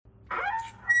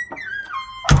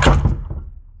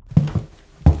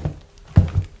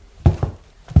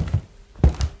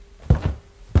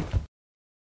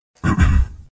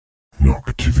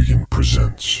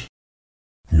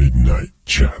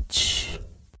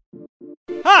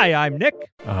Hi, I'm Nick.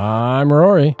 I'm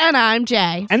Rory. And I'm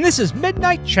Jay. And this is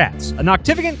Midnight Chats, a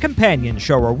Noctivagant companion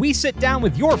show where we sit down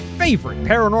with your favorite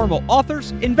paranormal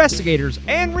authors, investigators,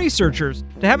 and researchers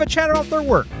to have a chat about their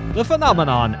work, the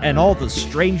phenomenon, and all the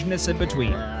strangeness in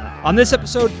between. On this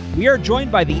episode, we are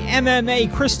joined by the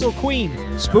MMA Crystal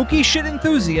Queen, spooky shit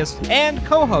enthusiast, and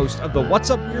co-host of the What's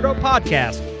Up Weirdo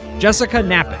podcast, Jessica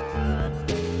Knappich.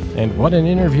 And what an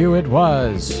interview it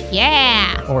was.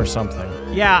 Yeah. Or something.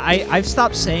 Yeah, I've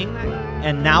stopped saying that,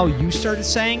 and now you started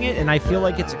saying it, and I feel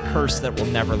like it's a curse that will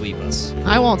never leave us.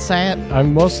 I won't say it. I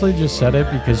mostly just said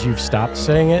it because you've stopped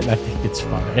saying it, and I think it's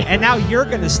funny. And now you're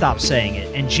going to stop saying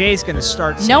it, and Jay's going to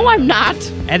start saying No, I'm not.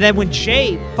 And then when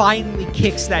Jay finally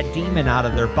kicks that demon out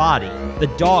of their body,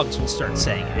 the dogs will start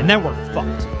saying it, and then we're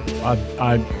fucked.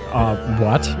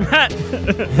 What?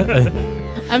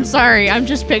 I'm sorry. I'm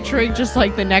just picturing just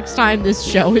like the next time this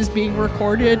show is being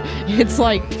recorded, it's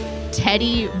like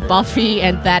Teddy, Buffy,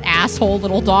 and that asshole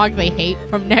little dog they hate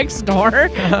from next door,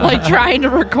 like trying to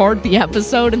record the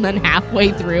episode, and then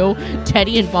halfway through,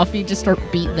 Teddy and Buffy just start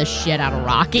beating the shit out of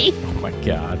Rocky. Oh my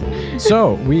god.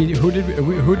 So, who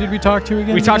did we talk to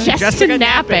again? We talked to Jessica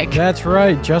Knappich. Knappich. That's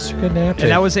right, Jessica Knappich.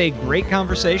 And that was a great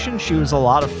conversation. She was a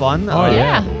lot of fun. Oh,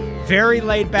 yeah. Very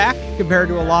laid back compared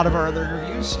to a lot I'm other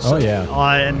interviews. So, oh, yeah.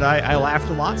 And I laughed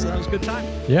a lot, so that was a good time.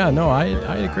 Yeah, no, I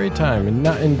had a great time.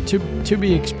 And to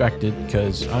be expected,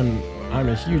 because I'm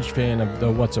a huge fan of the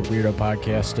What's Up Weirdo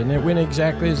podcast, and it went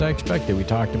exactly as I expected. We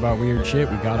talked about weird shit,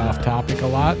 we got off topic a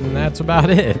lot, and that's about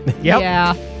it. Yep.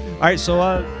 Yeah. All right, so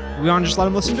we want to just let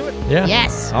him listen to it? Yeah.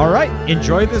 Yes. All right,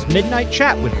 enjoy this midnight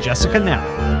chat with Jessica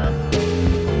Knappich.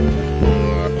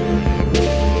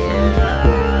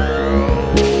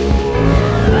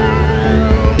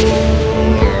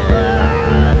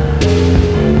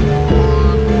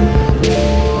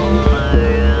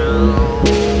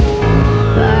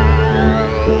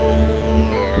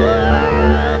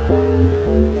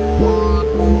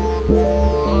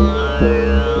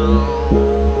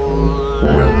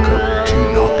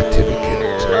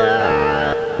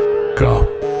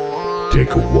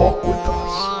 Take a walk with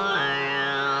us.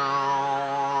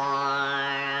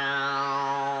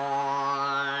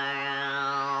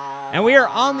 And we are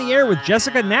on the air with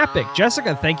Jessica Knappich.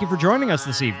 Jessica, thank you for joining us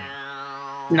this evening.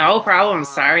 No problem.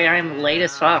 Sorry, I'm late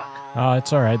as fuck. Oh,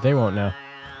 it's all right. They won't know.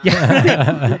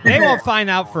 Yeah, they won't find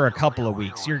out for a couple of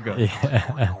weeks. You're good.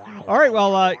 Yeah. All right,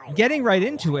 well, getting right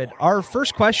into it, our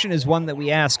first question is one that we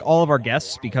ask all of our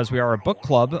guests because we are a book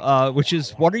club, which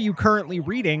is, what are you currently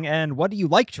reading and what do you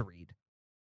like to read?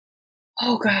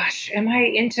 Oh gosh, am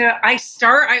I into? I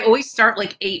always start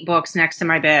like 8 books next to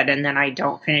my bed, and then I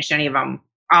don't finish any of them.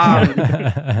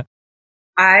 I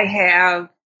have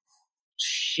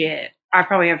I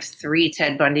probably have 3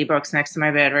 Ted Bundy books next to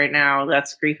my bed right now.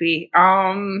 That's creepy.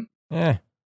 Yeah.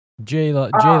 Jay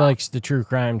likes the true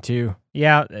crime too.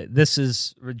 Yeah, this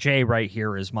is Jay right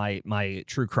here is my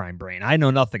true crime brain. I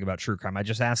know nothing about true crime. I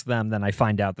just ask them, then I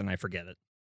find out, then I forget it.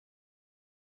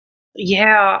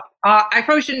 Yeah, I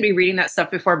probably shouldn't be reading that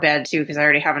stuff before bed too, because I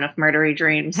already have enough murdery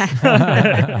dreams.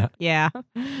 Yeah.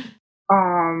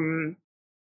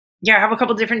 Yeah, I have a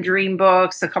couple different dream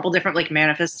books, a couple different like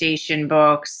manifestation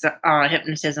books,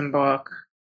 hypnotism book.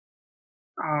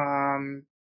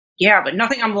 Yeah, but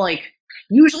nothing I'm like,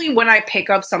 usually when I pick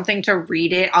up something to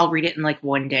read it, I'll read it in like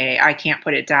one day. I can't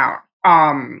put it down.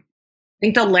 I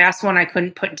think the last one I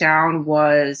couldn't put down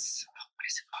was, what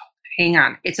is it called? Hang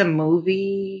on. It's a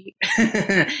movie.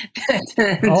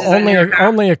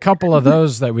 Only a couple of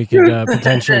those that we could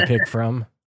potentially pick from.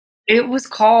 It was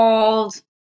called,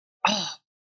 oh,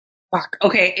 fuck.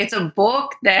 Okay, it's a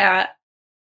book that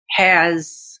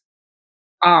has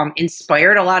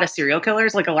inspired a lot of serial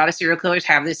killers. Like a lot of serial killers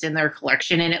have this in their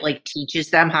collection, and it like teaches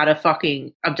them how to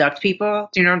fucking abduct people.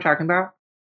 Do you know what I'm talking about?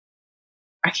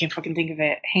 I can't fucking think of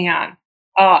it. Hang on.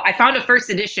 I found a first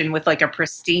edition with like a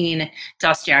pristine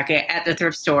dust jacket at the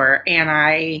thrift store,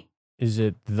 and Is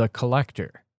it The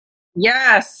Collector?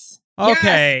 Yes.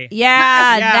 Okay.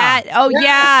 Yeah, Yes. that. Oh,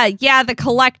 Yes. yeah, The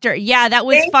Collector. Yeah, that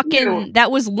was Thank you.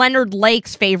 that was Leonard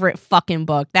Lake's favorite fucking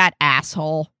book. That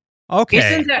asshole.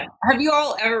 Okay. Have you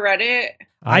all ever read it?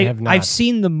 I have not. I've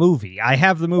seen the movie. I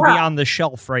have the movie Yeah. on the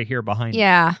shelf right here behind me.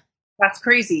 Yeah. That's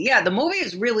crazy. Yeah, the movie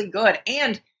is really good.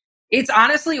 And it's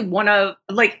honestly one of,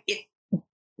 like,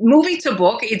 movie to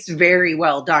book, it's very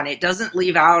well done. It doesn't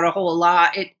leave out a whole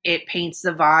lot. It paints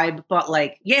the vibe. But,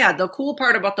 like, yeah, the cool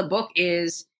part about the book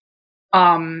is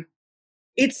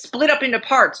it's split up into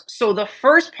parts. So the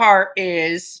first part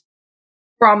is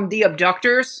from the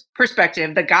abductor's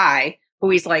perspective, the guy, who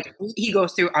he's like, he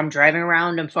goes through, I'm driving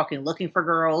around, I'm fucking looking for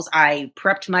girls, I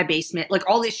prepped my basement, like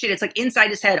all this shit. It's like inside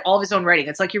his head, all of his own writing.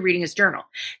 It's like you're reading his journal.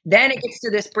 Then it gets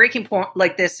to this breaking point,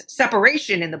 like this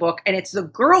separation in the book, and it's the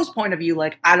girl's point of view,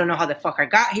 like, I don't know how the fuck I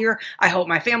got here. I hope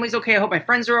my family's okay. I hope my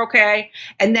friends are okay.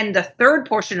 And then the third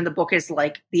portion of the book is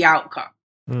like the outcome.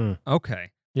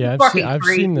 Okay. Yeah, I've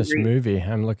seen this movie.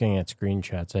 I'm looking at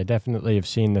screenshots. I definitely have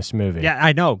seen this movie. Yeah,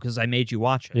 I know, because I made you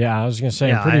watch it. Yeah, I was gonna say,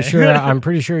 Yeah, I'm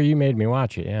pretty sure you made me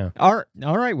watch it. Yeah. All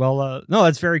right. Well, no,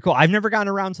 that's very cool. I've never gotten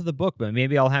around to the book, but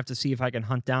maybe I'll have to see if I can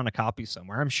hunt down a copy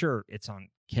somewhere. I'm sure it's on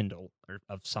Kindle or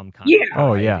of some kind. Yeah.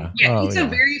 Oh yeah. Yeah, it's a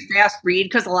very fast read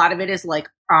because a lot of it is like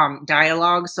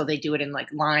dialogue, so they do it in like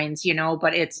lines,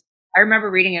 but I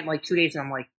remember reading it in like 2 days and I'm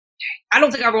like, I don't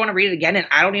think I ever want to read it again, and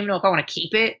I don't even know if I want to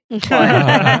keep it.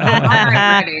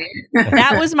 That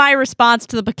was my response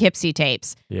to the Poughkeepsie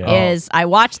tapes. Yeah. Is I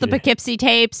watched the Poughkeepsie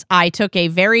tapes, I took a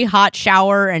very hot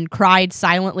shower and cried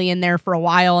silently in there for a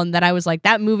while, and then I was like,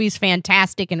 that movie's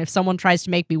fantastic, and if someone tries to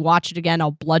make me watch it again,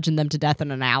 I'll bludgeon them to death in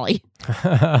an alley.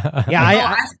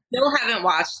 Yeah, I still haven't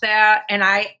watched that, and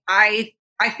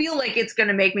I feel like it's going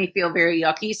to make me feel very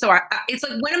yucky. So it's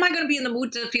like, when am I going to be in the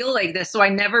mood to feel like this? So I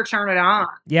never turn it on.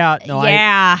 Yeah, no,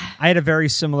 yeah. I had a very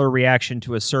similar reaction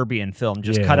to a Serbian film.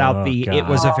 Just cut out the God. "it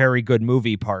was a very good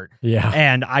movie" part. Yeah.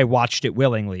 And I watched it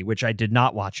willingly, which I did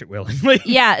not watch it willingly.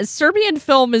 Yeah, a Serbian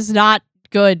film is not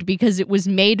good because it was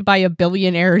made by a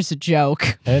billionaire as a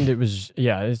joke. And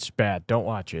it's bad. Don't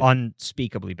watch it.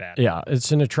 Unspeakably bad. Yeah,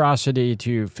 it's an atrocity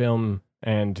to film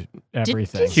and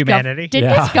everything. Humanity. Did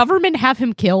his government have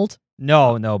him killed?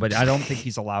 No, but I don't think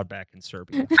he's allowed back in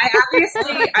Serbia.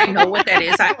 I know what that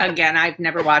is. I've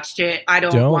never watched it. I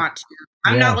don't want to.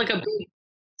 I'm not like a big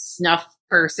snuff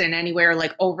person anywhere,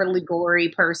 like overly gory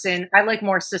person. I like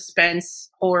more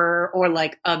suspense, horror, or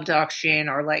like abduction,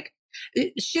 or like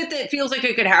shit that feels like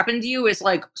it could happen to you is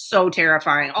like so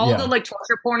terrifying. All the like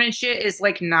torture porn and shit is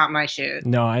like not my shit.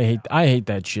 No, I hate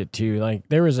that shit too. Like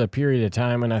there was a period of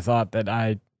time when I thought that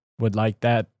I would like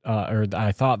that, or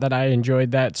I thought that I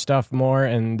enjoyed that stuff more,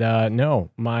 and no,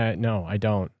 I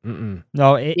don't. Mm-mm.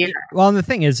 No, well, and the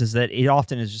thing is that it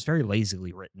often is just very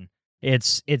lazily written.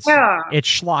 It's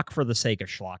schlock for the sake of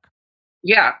schlock.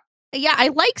 Yeah. Yeah, I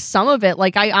like some of it.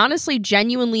 Like, I honestly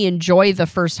genuinely enjoy the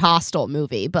first Hostel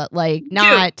movie, but like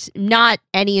not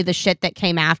any of the shit that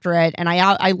came after it. And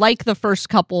I like the first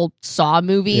couple Saw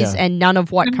movies and none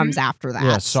of what comes after that.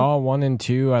 Yeah, Saw 1 and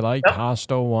 2. I liked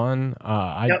Hostel 1.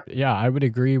 I would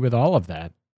agree with all of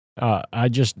that.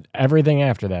 Everything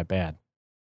after that bad.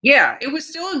 Yeah, it was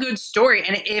still a good story,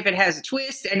 and if it has a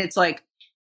twist, and it's like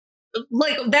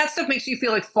that stuff makes you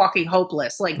feel like fucking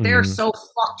hopeless. Like they're so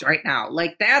fucked right now.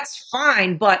 Like that's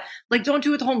fine, but like don't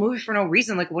do it the whole movie for no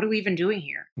reason. Like what are we even doing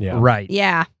here? Yeah. Right.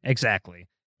 Yeah. Exactly.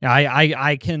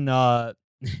 I can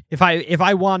if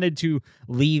I wanted to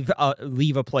leave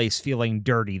a place feeling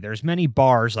dirty, there's many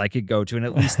bars I could go to, and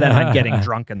at least then I'm getting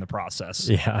drunk in the process.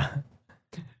 Yeah.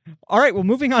 All right, well,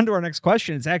 moving on to our next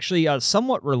question. It's actually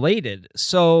somewhat related.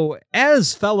 So,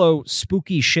 as fellow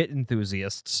spooky shit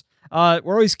enthusiasts, we're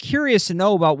always curious to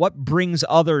know about what brings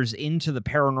others into the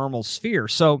paranormal sphere.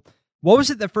 So, what was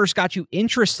it that first got you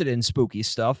interested in spooky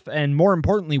stuff? And more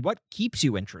importantly, what keeps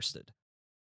you interested?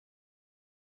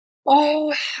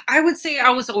 Oh, I would say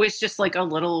I was always just like a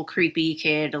little creepy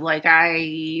kid. Like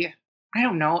I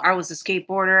don't know. I was a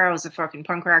skateboarder. I was a fucking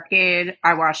punk rock kid.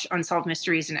 I watched Unsolved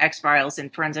Mysteries and X-Files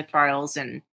and Forensic Files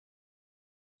and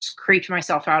just creeped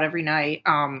myself out every night.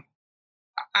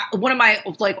 One of my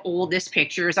like oldest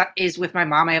pictures is with my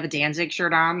mom. I have a Danzig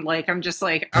shirt on. Like I'm just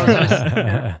like I was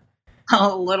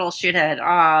a little shithead.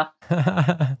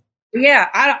 Yeah,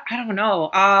 I don't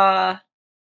know.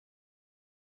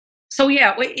 So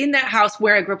yeah, in that house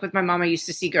where I grew up with my mom, I used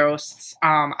to see ghosts.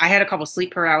 I had a couple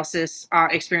sleep paralysis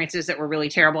experiences that were really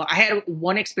terrible. I had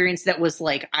one experience that was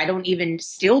like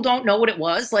still don't know what it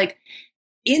was. Like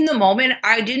in the moment,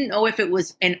 I didn't know if it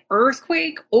was an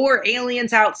earthquake or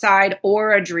aliens outside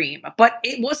or a dream. But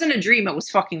it wasn't a dream, it was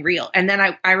fucking real. And then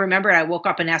I remember I woke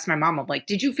up and asked my mom, I'm like,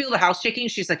 did you feel the house shaking?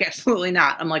 She's like, absolutely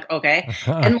not. I'm like, okay.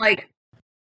 And like,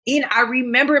 I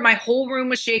remember my whole room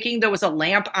was shaking. There was a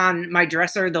lamp on my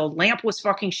dresser. The lamp was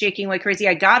fucking shaking like crazy.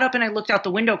 I got up and I looked out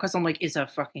the window because I'm like, is a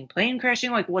fucking plane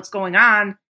crashing? Like, what's going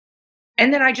on?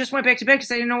 And then I just went back to bed because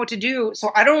I didn't know what to do.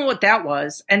 So I don't know what that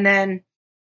was. And then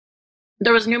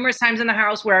there was numerous times in the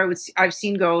house where I've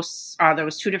seen ghosts. There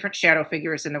was 2 different shadow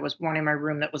figures, and there was one in my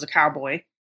room that was a cowboy.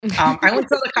 I only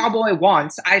saw the cowboy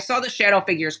once. I saw the shadow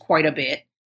figures quite a bit.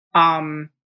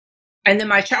 And then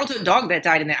my childhood dog that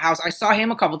died in that house, I saw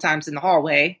him a couple times in the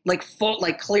hallway, like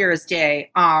clear as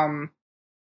day.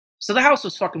 So the house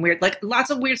was fucking weird. Like lots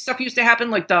of weird stuff used to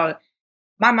happen. Like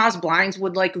my mom's blinds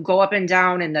would like go up and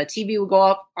down, and the TV would go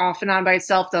up off and on by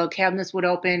itself. The cabinets would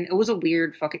open. It was a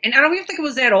weird fucking. And I don't even think it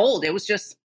was that old. It was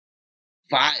just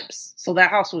vibes. So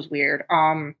that house was weird.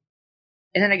 And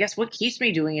then I guess what keeps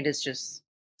me doing it is just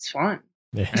it's fun.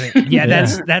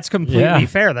 Yeah, that's completely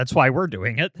fair. That's why we're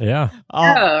doing it. Yeah.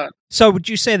 So would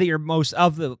you say that you're most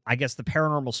of the, I guess, the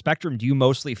paranormal spectrum, do you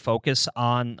mostly focus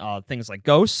on things like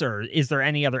ghosts, or is there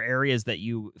any other areas that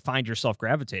you find yourself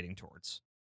gravitating towards?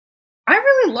 I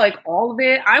really like all of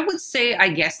it. I would say, I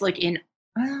guess, like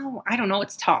I don't know.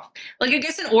 It's tough. Like, I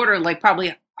guess in order, like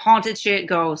probably haunted shit,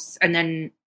 ghosts, and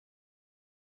then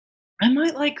I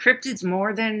might like cryptids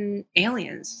more than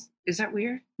aliens. Is that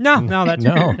weird? No, that's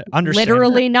understandable.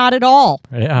 Literally not at all.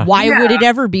 Yeah. Why would it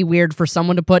ever be weird for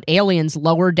someone to put aliens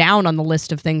lower down on the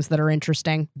list of things that are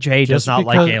interesting? Jay does not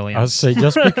like aliens. I was say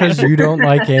just because you don't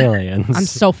like aliens. I'm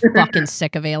so fucking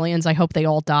sick of aliens. I hope they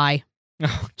all die.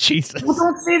 Oh, Jesus. Well,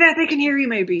 don't say that. They can hear you,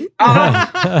 maybe.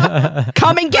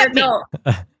 Come and get me.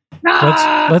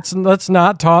 Let's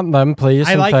not taunt them, please.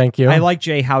 Thank you. I like,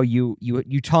 Jay, how you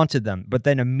taunted them, but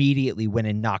then immediately went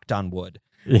and knocked on wood.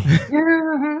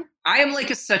 I am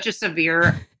like such a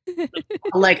severe,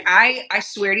 like I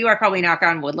swear to you, I probably knock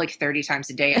on wood like 30 times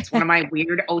a day. It's one of my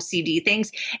weird OCD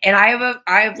things. And I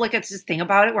have like this thing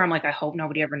about it where I'm like, I hope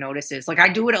nobody ever notices. Like I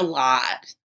do it a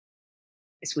lot.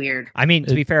 It's weird. I mean,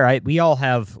 to be fair, we all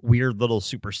have weird little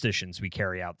superstitions we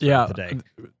carry out throughout the day.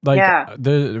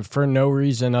 Like for no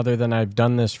reason other than I've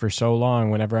done this for so long.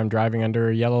 Whenever I'm driving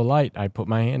under a yellow light, I put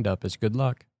my hand up as good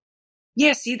luck.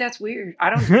 Yeah, see, that's weird.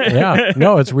 I don't do that. Yeah,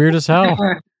 no, it's weird as hell.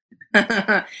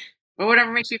 But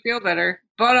whatever makes you feel better.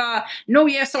 But no,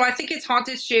 yeah, so I think it's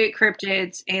haunted shit,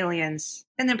 cryptids, aliens,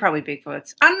 and then probably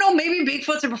Bigfoots. I don't know, maybe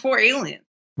Bigfoots are before aliens.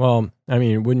 Well, I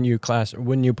mean, wouldn't you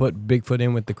put Bigfoot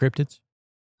in with the cryptids?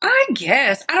 I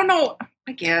guess. I don't know.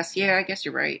 I guess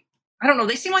you're right. I don't know.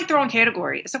 They seem like their own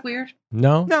category. Is that weird?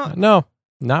 No,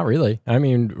 not really. I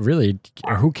mean, really,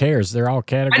 who cares? They're all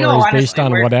categories based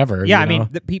on whatever. Yeah, I mean,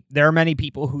 there are many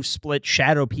people who split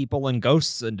shadow people and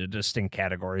ghosts into distinct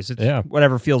categories. It's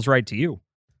whatever feels right to you.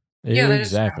 Yeah,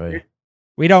 exactly.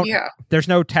 We don't. Yeah. There's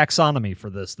no taxonomy for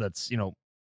this. That's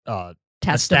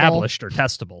established or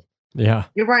testable. Yeah,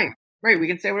 you're right. Right, we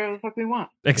can say whatever the fuck we want.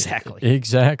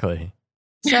 Exactly.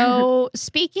 So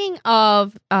speaking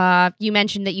of, you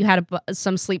mentioned that you had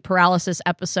some sleep paralysis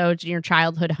episodes in your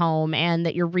childhood home and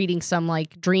that you're reading some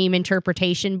like dream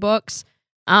interpretation books.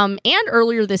 And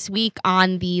earlier this week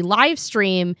on the live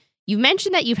stream, you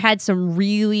mentioned that you've had some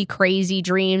really crazy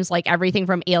dreams, like everything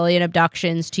from alien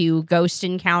abductions to ghost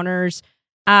encounters.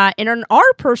 And in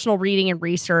our personal reading and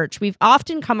research, we've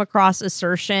often come across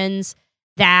assertions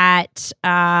that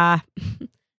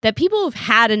that people who've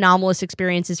had anomalous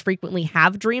experiences frequently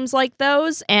have dreams like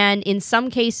those, and in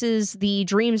some cases, the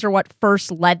dreams are what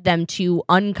first led them to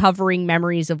uncovering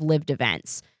memories of lived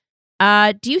events.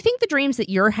 Do you think the dreams that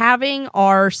you're having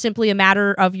are simply a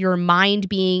matter of your mind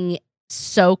being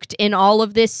soaked in all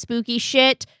of this spooky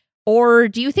shit, or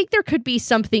do you think there could be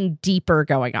something deeper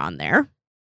going on there?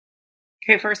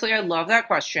 Okay, firstly, I love that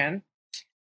question.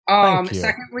 Thank you.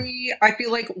 Secondly, I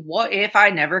feel like, what if I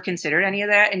never considered any of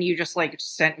that and you just like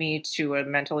sent me to a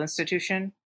mental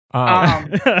institution? I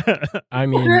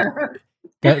mean,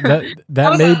 that may be.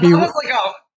 That was like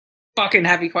a fucking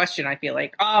heavy question. I feel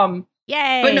like,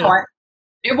 yay! But no,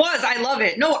 it was. I love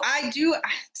it. No, I do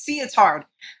see. It's hard.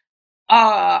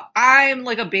 I'm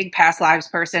like a big past lives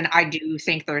person. I do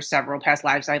think there's several past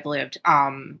lives I've lived.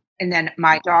 And then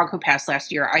my dog who passed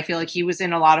last year, I feel like he was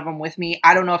in a lot of them with me.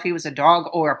 I don't know if he was a dog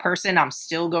or a person. I'm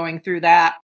still going through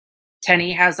that.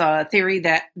 Tenny has a theory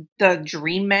that the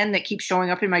dream men that keep showing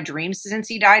up in my dreams since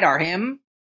he died are him.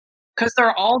 Because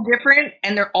they're all different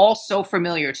and they're all so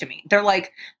familiar to me. They're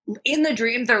like, in the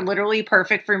dream, they're literally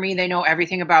perfect for me. They know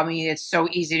everything about me. It's so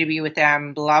easy to be with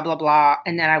them, blah, blah, blah.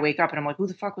 And then I wake up and I'm like, who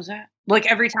the fuck was that? Like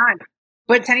every time.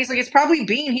 But Tenny's like, it's probably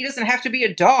Bean. He doesn't have to be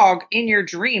a dog in your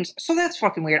dreams. So that's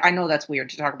fucking weird. I know that's weird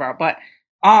to talk about. But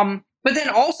then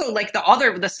also like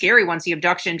the scary ones, the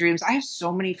abduction dreams. I have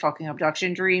so many fucking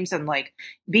abduction dreams and like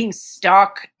being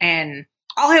stuck, and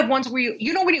I'll have ones where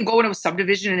you know when you go into a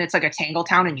subdivision and it's like a tangle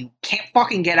town and you can't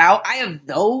fucking get out. I have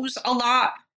those a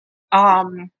lot.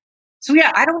 So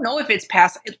yeah, I don't know if it's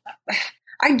past.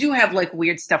 I do have like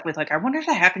weird stuff with like, I wonder if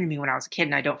that happened to me when I was a kid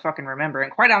and I don't fucking remember.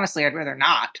 And quite honestly, I'd rather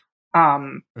not.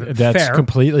 That's fair.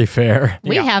 Completely fair.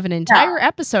 We have an entire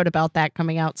episode about that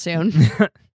coming out soon.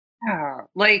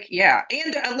 Yeah.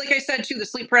 And like I said, too, the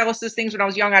sleep paralysis things when I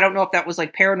was young, I don't know if that was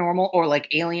like paranormal or like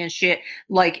alien shit.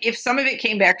 Like, if some of it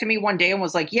came back to me one day and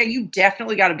was like, yeah, you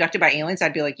definitely got abducted by aliens,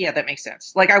 I'd be like, yeah, that makes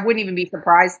sense. Like, I wouldn't even be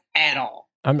surprised at all.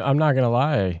 I'm not gonna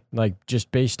lie. Like,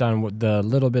 just based on what the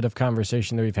little bit of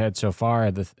conversation that we've had so far,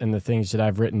 and the things that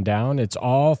I've written down, it's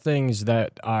all things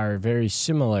that are very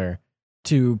similar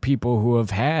to people who have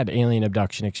had alien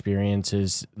abduction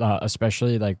experiences,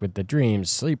 especially like with the dreams,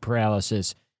 sleep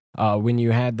paralysis. When you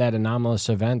had that anomalous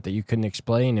event that you couldn't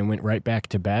explain and went right back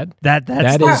to bed. That's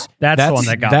the one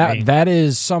that got me. That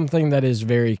is something that is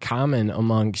very common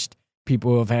amongst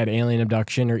people who have had alien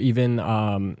abduction, or even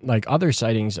like other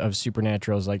sightings of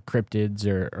supernaturals like cryptids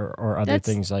or other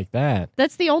things like that.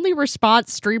 That's the only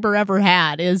response Strieber ever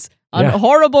had is a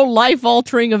horrible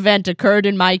life-altering event occurred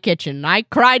in my kitchen. I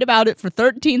cried about it for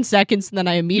 13 seconds, and then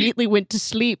I immediately went to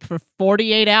sleep for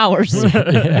 48 hours.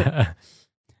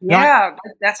 Yeah,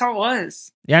 that's how it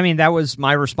was. Yeah, I mean, that was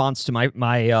my response to my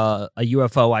a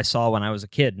UFO I saw when I was a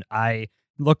kid. I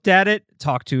looked at it,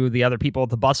 talked to the other people at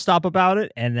the bus stop about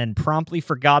it, and then promptly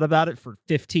forgot about it for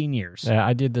 15 years. Yeah,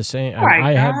 I did the same. Oh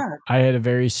I had a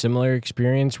very similar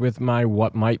experience with my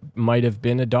what might have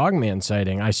been a Dogman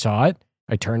sighting. I saw it,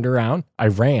 I turned around, I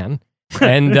ran,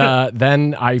 and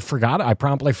then I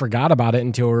promptly forgot about it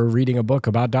until we were reading a book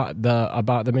about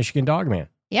the Michigan Dogman.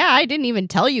 Yeah, I didn't even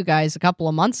tell you guys a couple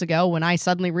of months ago when I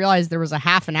suddenly realized there was a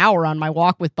half an hour on my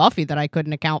walk with Buffy that I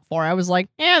couldn't account for. I was like,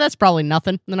 yeah, that's probably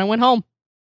nothing. And then I went home.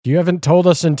 You haven't told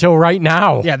us until right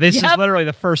now. Yeah, this is literally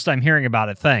the first time hearing about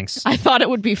it. Thanks. I thought it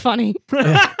would be funny.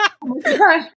 Oh my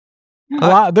God.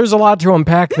 There's a lot to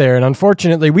unpack there, and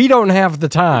unfortunately, we don't have the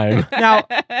time. Now,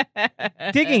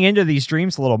 digging into these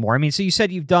dreams a little more, I mean, so you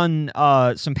said you've done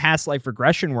some past life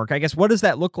regression work. I guess, what does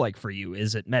that look like for you?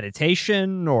 Is it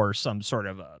meditation or some sort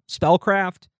of a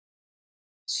spellcraft?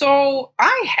 So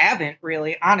I haven't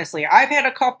really, honestly. I've had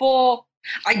a couple.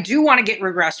 I do want to get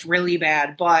regressed really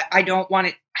bad, but I don't want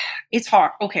it. It's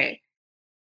hard. Okay.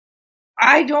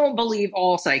 I don't believe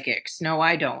all psychics. No,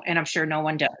 I don't. And I'm sure no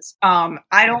one does.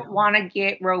 I don't want to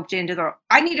get roped into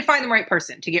I need to find the right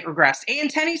person to get regressed. And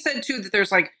Tenny said too that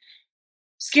there's like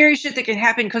scary shit that can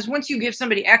happen because once you give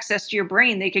somebody access to your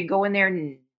brain, they could go in there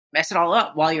and mess it all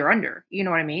up while you're under. You know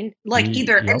what I mean? Like and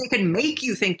they could make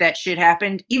you think that shit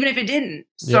happened, even if it didn't.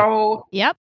 So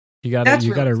yep. You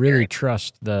gotta really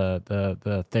trust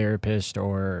the therapist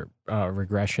or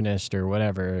regressionist or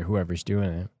whatever, whoever's doing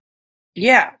it.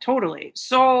 Yeah, totally.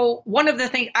 So one of the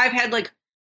things I've had, like,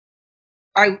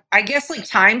 I guess like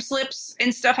time slips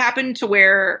and stuff happen to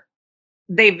where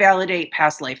they validate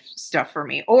past life stuff for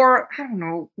me, or I don't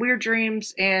know, weird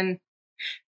dreams. And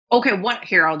okay,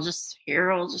 I'll just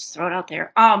throw it out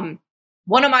there.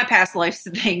 One of my past life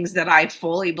things that I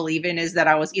fully believe in is that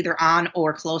I was either on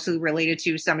or closely related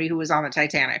to somebody who was on the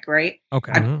Titanic. Right?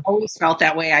 Okay. I've always felt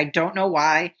that way. I don't know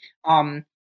why. I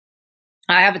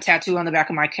have a tattoo on the back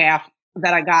of my calf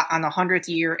that I got on the 100th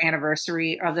year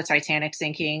anniversary of the Titanic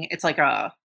sinking. It's like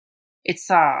it's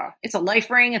a life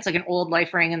ring. It's like an old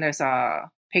life ring, and there's a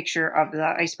picture of the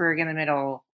iceberg in the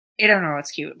middle. I don't know,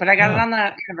 it's cute, but I got it on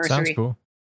the anniversary. Sounds cool.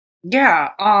 Yeah.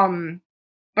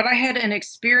 But I had an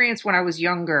experience when I was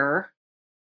younger.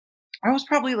 I was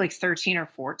probably like 13 or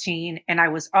 14, and I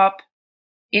was up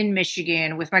in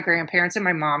Michigan with my grandparents and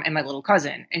my mom and my little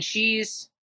cousin. And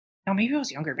maybe I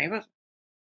was younger.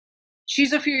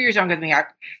 She's a few years younger than me.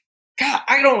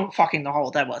 I don't fucking know how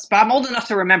old that was, but I'm old enough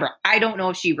to remember. I don't know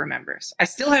if she remembers. I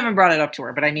still haven't brought it up to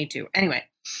her, but I need to. Anyway,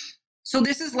 so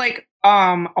this is like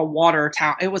a water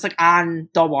town. It was like on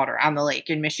the water, on the lake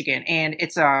in Michigan, and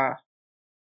it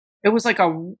was like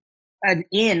an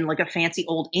inn, like a fancy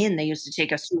old inn they used to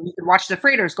take us to. You could watch the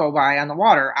freighters go by on the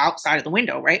water outside of the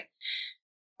window, right?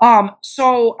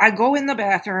 So I go in the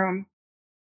bathroom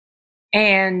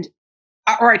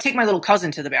or I take my little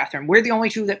cousin to the bathroom. We're the only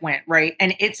two that went, right?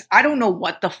 And I don't know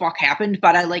what the fuck happened,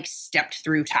 but I like stepped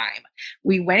through time.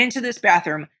 We went into this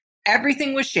bathroom.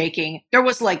 Everything was shaking. There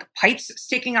was like pipes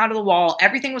sticking out of the wall.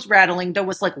 Everything was rattling. There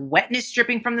was like wetness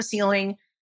dripping from the ceiling.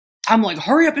 I'm like,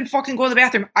 hurry up and fucking go to the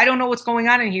bathroom. I don't know what's going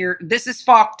on in here. This is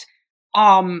fucked.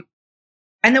 And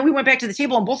then we went back to the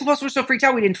table and both of us were so freaked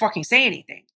out we didn't fucking say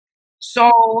anything.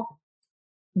 So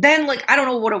then, like, I don't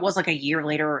know what it was, like a year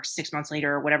later or 6 months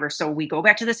later or whatever. So we go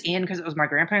back to this inn because it was my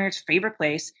grandparents' favorite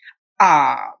place.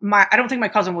 I don't think my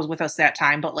cousin was with us that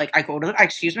time, but like I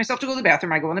excuse myself to go to the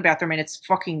bathroom. I go in the bathroom and it's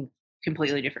fucking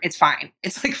completely different. It's fine.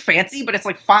 It's like fancy, but it's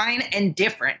like fine and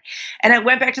different. And I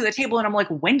went back to the table and I'm like,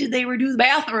 when did they redo the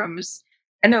bathrooms?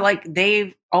 And they're like,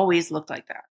 they've always looked like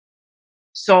that.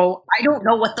 So I don't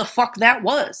know what the fuck that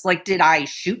was. Like, did I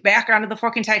shoot back onto the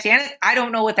fucking Titanic? I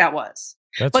don't know what that was.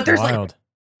 That's But there's wild.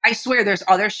 I swear there's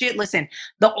other shit. Listen,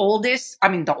 the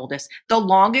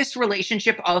longest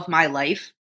relationship of my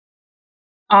life,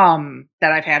 that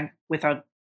I've had with a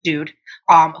dude,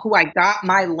 who I got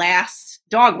my last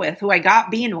dog with, who I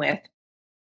got Bean with,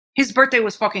 his birthday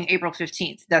was fucking April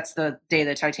 15th. That's the day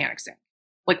the Titanic sank.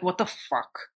 Like, what the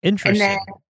fuck? Interesting. And then,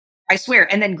 I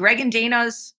swear, and then Greg and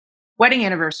Dana's wedding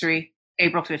anniversary,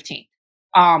 April 15th.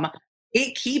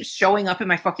 It keeps showing up in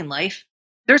my fucking life.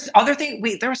 There's other things.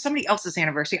 Wait, there was somebody else's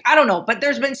anniversary. I don't know, but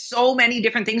there's been so many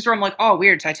different things where I'm like, oh,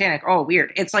 weird, Titanic. Oh,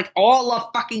 weird. It's like all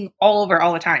over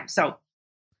all the time. So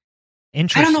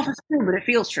Interesting. I don't know if it's true, but it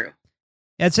feels true.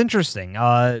 It's interesting.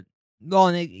 Well,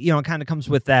 and it kind of comes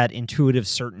with that intuitive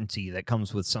certainty that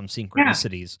comes with some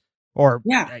synchronicities or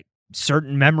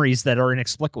certain memories that are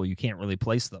inexplicable. You can't really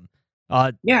place them.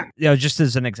 Just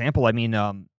as an example, I mean,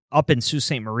 up in Sault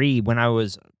Ste. Marie, when I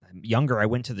was younger, I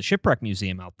went to the Shipwreck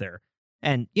Museum out there.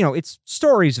 And, it's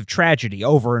stories of tragedy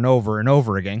over and over and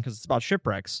over again because it's about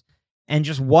shipwrecks. And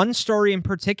just one story in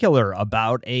particular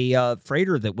about a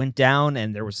freighter that went down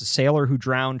and there was a sailor who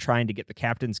drowned trying to get the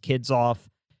captain's kids off.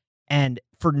 And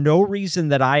for no reason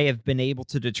that I have been able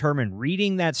to determine,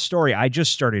 reading that story, I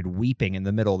just started weeping in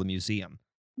the middle of the museum.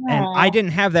 Aww. And I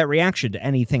didn't have that reaction to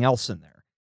anything else in there.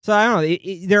 So I don't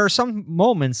know. There are some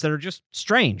moments that are just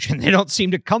strange and they don't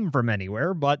seem to come from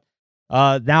anywhere, but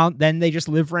then they just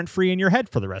live rent free in your head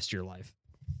for the rest of your life.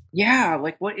 Yeah,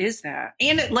 like what is that?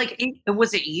 And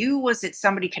was it you? Was it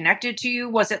somebody connected to you?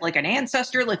 Was it like an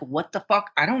ancestor? Like what the fuck?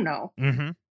 I don't know. Mm-hmm.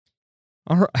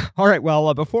 All right.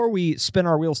 Well, before we spin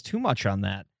our wheels too much on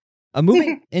that,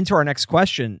 moving into our next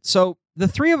question. So the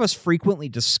three of us frequently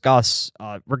discuss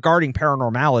regarding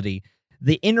paranormality,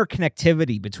 the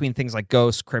interconnectivity between things like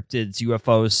ghosts, cryptids,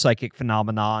 UFOs, psychic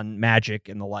phenomenon, magic,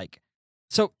 and the like.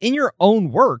 So in your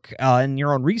own work and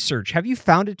your own research, have you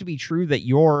found it to be true that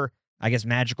your, I guess,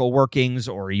 magical workings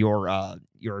or your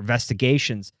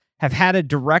investigations have had a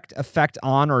direct effect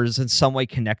on or is in some way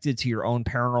connected to your own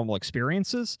paranormal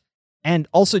experiences? And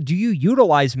also, do you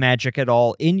utilize magic at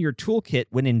all in your toolkit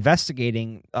when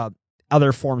investigating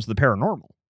other forms of the paranormal?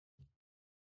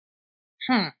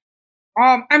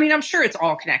 I mean, I'm sure it's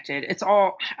all connected. It's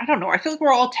all, I don't know. I feel like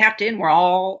we're all tapped in. We're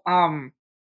all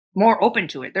more open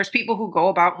to it. There's people who go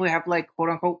about who have like quote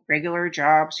unquote regular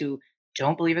jobs who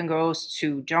don't believe in ghosts,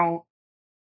 who don't,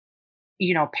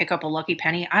 pick up a lucky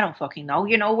penny. I don't fucking know.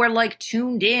 We're like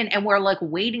tuned in and we're like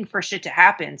waiting for shit to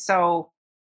happen. So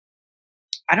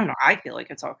I don't know. I feel like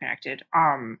it's all connected.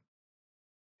 And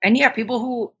yeah, people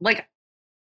who like,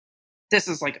 this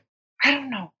is like, I don't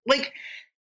know. Like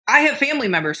I have family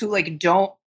members who like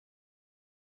don't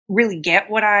really get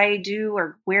what I do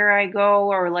or where I go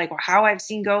or like how I've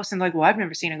seen ghosts and like, well, I've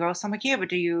never seen a ghost. I'm like, yeah, but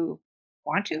do you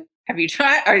want to? Have you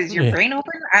tried? Or is your brain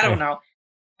open? I don't know.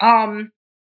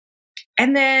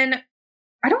 And then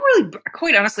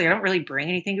quite honestly, I don't really bring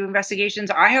anything to investigations.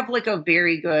 I have like a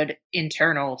very good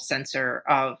internal sensor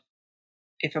of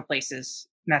if a place is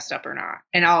messed up or not.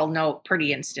 And I'll know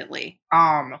pretty instantly.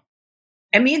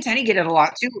 And me and Tenny get it a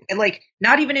lot too. And like,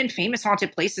 not even in famous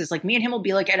haunted places. Like me and him will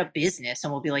be like at a business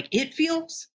and we'll be like, it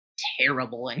feels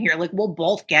terrible in here. Like we'll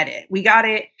both get it. We got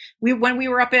it. When we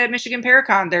were up at Michigan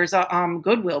Paracon, there's a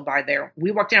Goodwill by there.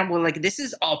 We walked in and we're like, this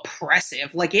is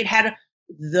oppressive. Like it had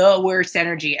the worst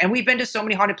energy. And we've been to so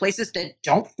many haunted places that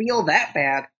don't feel that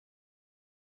bad.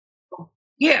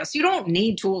 Yeah, so you don't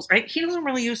need tools, right? He doesn't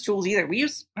really use tools either. We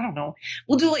use, I don't know.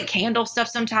 We'll do like candle stuff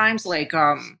sometimes. Like,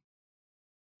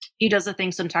 he does a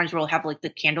thing sometimes where we'll have like the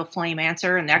candle flame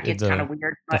answer, and that gets kind of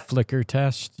weird. The flicker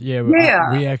test. Yeah.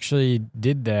 We actually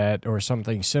did that or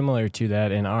something similar to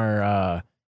that in our,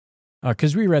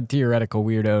 because we read Theoretical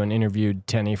Weirdo and interviewed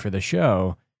Tenny for the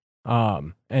show.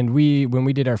 And when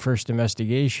we did our first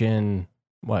investigation,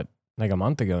 like a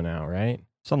month ago now, right?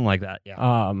 Something like that.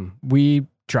 Yeah. We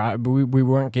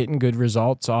weren't getting good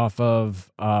results off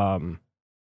of,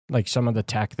 like some of the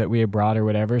tech that we had brought or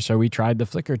whatever. So we tried the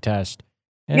flicker test.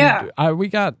 And we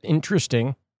got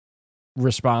interesting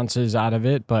responses out of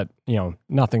it, but,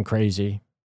 nothing crazy.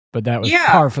 But that was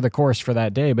par for the course for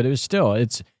that day. But it was still,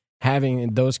 it's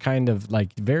having those kind of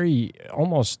like very,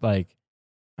 almost like,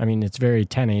 I mean, it's very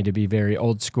Tenny to be very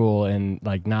old school and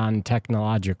like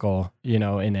non-technological,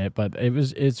 in it. But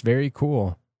it's very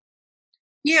cool.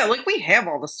 Yeah, like we have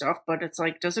all the stuff, but it's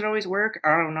like, does it always work?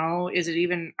 I don't know. Is it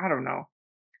even, I don't know.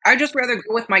 I'd just rather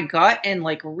go with my gut and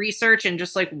like research and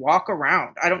just like walk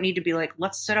around. I don't need to be like,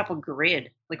 let's set up a grid.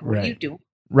 Like, what are you doing?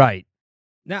 Right.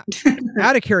 Now,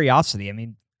 out of curiosity, I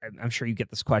mean, I'm sure you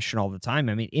get this question all the time.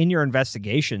 I mean, in your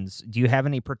investigations, do you have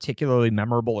any particularly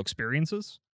memorable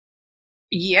experiences?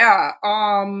 Yeah.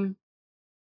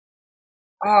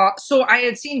 So I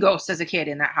had seen ghosts as a kid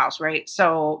in that house, right?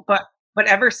 So, but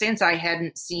ever since I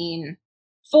hadn't seen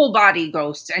full body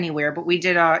ghosts anywhere. But we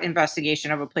did a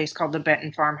investigation of a place called the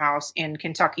Benton Farmhouse in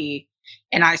Kentucky,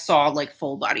 and I saw like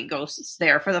full body ghosts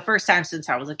there for the first time since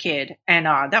I was a kid, and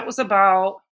that was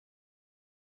about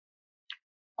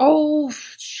 5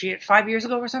 years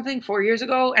ago or something, 4 years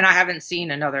ago, and I haven't seen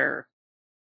another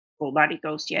full body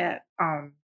ghost yet.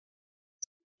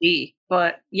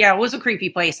 But yeah, it was a creepy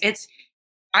place.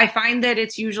 I find that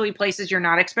it's usually places you're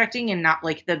not expecting and not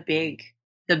like the big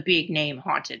name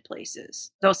haunted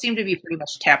places. Those seem to be pretty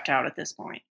much tapped out at this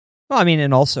point. Well, I mean,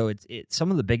 and also it's some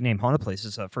of the big name haunted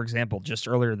places. For example, just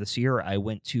earlier this year, I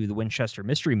went to the Winchester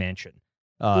Mystery Mansion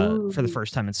for the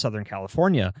first time in Southern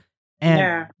California.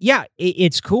 And yeah,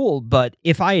 it's cool. But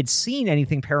if I had seen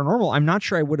anything paranormal, I'm not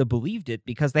sure I would have believed it,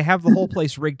 because they have the whole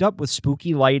place rigged up with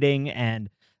spooky lighting and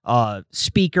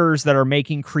speakers that are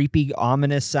making creepy,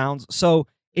 ominous sounds. So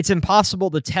it's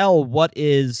impossible to tell what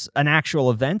is an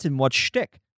actual event and what's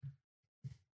shtick.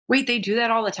 Wait, they do that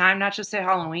all the time, not just at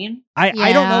Halloween?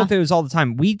 I don't know if it was all the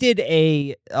time. We did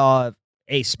a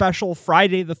special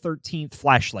Friday the 13th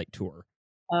flashlight tour.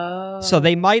 Oh. So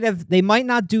they might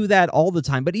not do that all the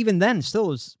time, but even then, still,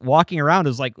 was walking around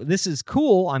is like, this is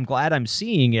cool. I'm glad I'm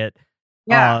seeing it.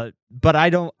 Yeah. But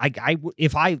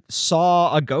if I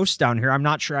saw a ghost down here, I'm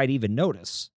not sure I'd even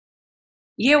notice.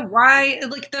 Yeah, why?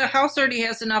 Like, the house already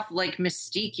has enough, like,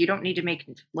 mystique. You don't need to make,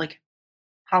 like,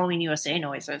 Halloween USA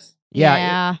noises.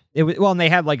 Yeah. It was, well, and they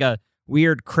had, like, a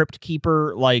weird crypt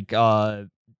keeper, like, what's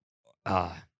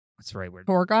the right word?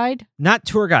 Tour guide? Not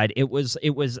tour guide. It was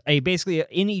basically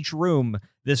in each room,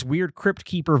 this weird crypt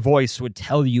keeper voice would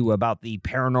tell you about the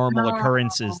paranormal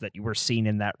occurrences that you were seeing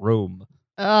in that room.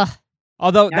 Ugh.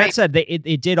 Although, that said,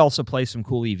 it did also play some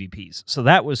cool EVPs, so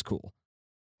that was cool.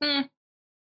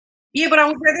 Yeah, but I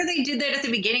would rather they did that at the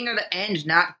beginning or the end,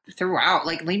 not throughout.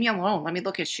 Like, leave me alone. Let me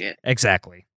look at shit.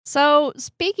 Exactly. So,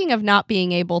 speaking of not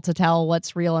being able to tell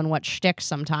what's real and what's shtick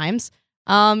sometimes,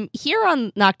 here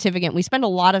on Noctivagant, we spend a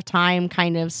lot of time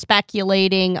kind of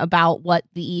speculating about what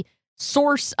the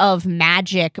source of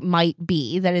magic might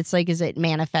be. That it's like, is it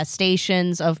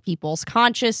manifestations of people's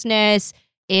consciousness?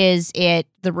 Is it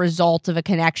the result of a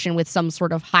connection with some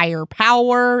sort of higher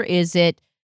power? Is it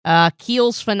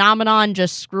Keel's phenomenon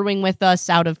just screwing with us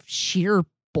out of sheer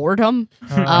boredom?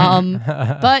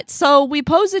 But so we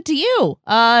pose it to you,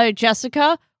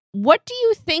 Jessica. What do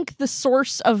you think the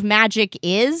source of magic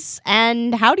is,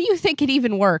 and how do you think it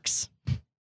even works?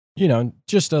 You know,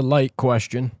 just a light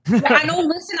question. Yeah, I know.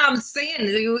 Listen, I'm saying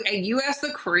you ask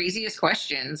the craziest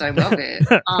questions. I love it.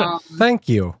 Thank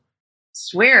you.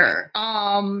 Swear.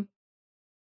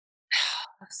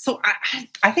 So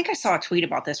I think I saw a tweet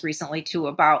about this recently too,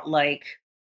 about like,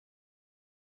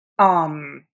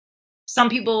 some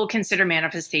people consider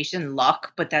manifestation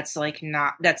luck, but that's like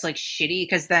shitty,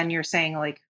 because then you're saying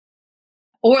like,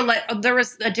 or like there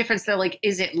was a difference there, like,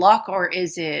 is it luck or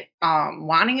is it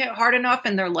wanting it hard enough?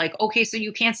 And they're like, okay, so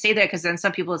you can't say that, because then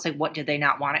some people, it's like, what, did they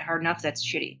not want it hard enough? That's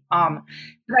shitty.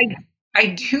 But I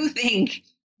do think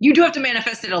you do have to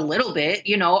manifest it a little bit.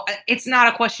 You know, it's not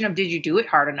a question of did you do it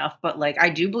hard enough, but like, I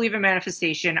do believe in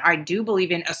manifestation. I do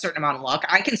believe in a certain amount of luck.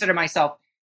 I consider myself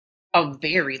a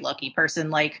very lucky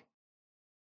person. Like,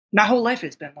 my whole life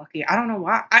has been lucky. I don't know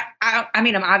why. I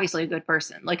mean, I'm obviously a good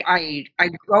person. Like, I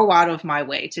go out of my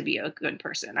way to be a good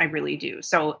person. I really do.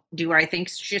 So do I think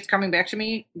shit's coming back to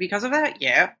me because of that?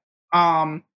 Yeah.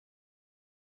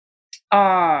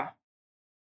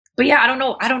 But yeah, I don't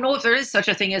know. I don't know if there is such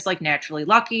a thing as like naturally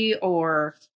lucky,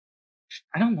 or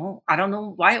I don't know. I don't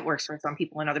know why it works for some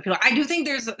people and other people. I do think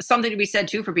there's something to be said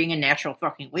too for being a natural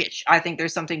fucking witch. I think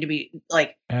there's something to be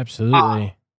like,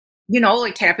 absolutely. You know,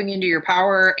 like tapping into your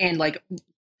power and like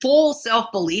full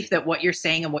self-belief that what you're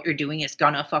saying and what you're doing is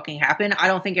gonna fucking happen. I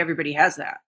don't think everybody has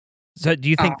that. So do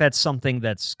you think that's something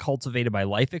that's cultivated by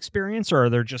life experience, or are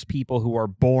there just people who are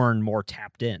born more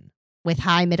tapped in? With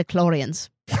high midichlorians.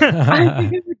 I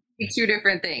think it would be two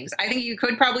different things. I think you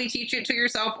could probably teach it to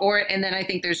yourself, and then I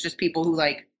think there's just people who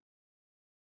like,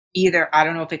 either, I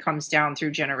don't know if it comes down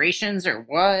through generations or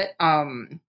what.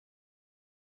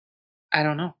 I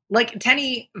don't know. Like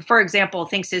Tenny, for example,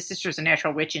 thinks his sister's a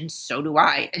natural witch, and so do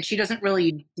I. And she doesn't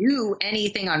really do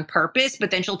anything on purpose,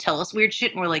 but then she'll tell us weird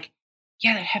shit, and we're like,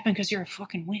 yeah, that happened because you're a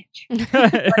fucking witch. Like,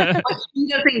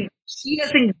 she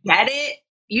doesn't get it.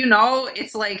 You know,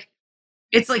 it's like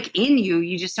in you.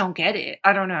 You just don't get it.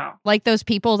 I don't know. Like those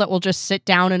people that will just sit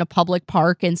down in a public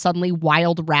park and suddenly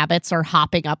wild rabbits are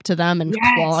hopping up to them and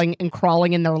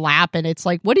crawling in their lap. And it's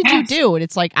like, what did you do? And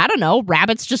it's like, I don't know.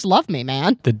 Rabbits just love me,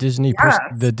 man. The Disney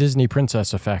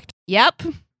princess effect. Yep.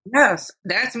 Yes,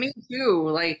 that's me too.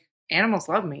 Like, animals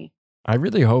love me. I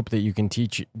really hope that you can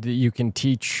teach,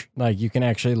 like you can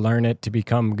actually learn it to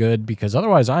become good, because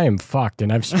otherwise I am fucked,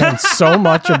 and I've spent so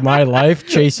much of my life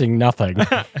chasing nothing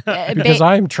because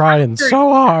I am trying so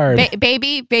hard.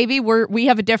 Baby, we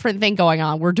have a different thing going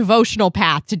on. We're devotional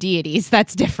path to deities.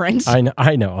 That's different. I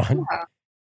know. Yeah.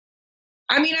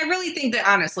 I mean, I really think that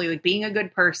honestly, like being a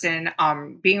good person,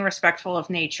 being respectful of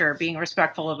nature, being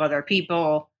respectful of other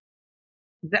people,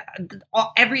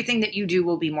 everything that you do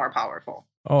will be more powerful.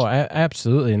 Oh,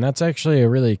 absolutely. And that's actually a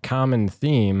really common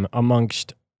theme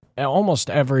amongst almost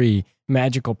every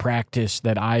magical practice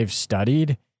that I've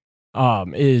studied,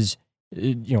 is,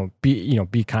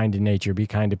 be kind to nature, be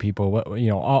kind to people,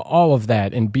 all of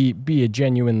that, and be a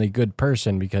genuinely good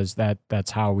person, because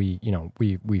that's how we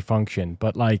function.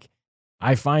 But like,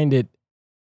 I find it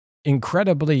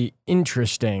incredibly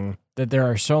interesting that there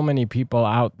are so many people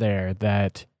out there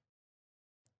that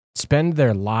spend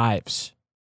their lives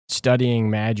studying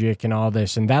magic and all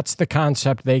this, and that's the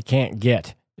concept they can't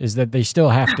get, is that they still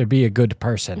have to be a good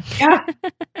person. Yeah.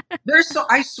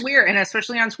 I swear, and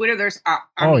especially on Twitter, there's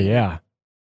yeah,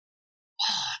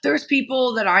 there's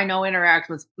people that I know interact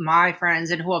with my friends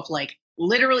and who have like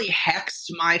literally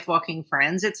hexed my fucking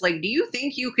friends. It's like, do you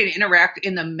think you can interact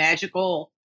in the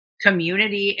magical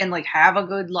community and like have a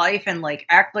good life and like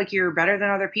act like you're better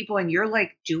than other people, and you're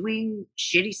like doing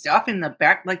shitty stuff in the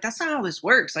back? Like, that's not how this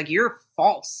works. Like, you're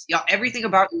false. Yeah, everything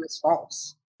about you is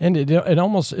false. And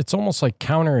it's almost like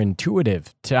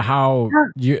counterintuitive to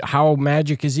how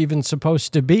magic is even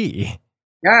supposed to be.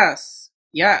 Yes.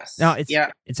 Now,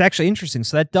 it's actually interesting.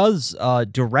 So that does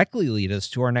directly lead us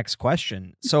to our next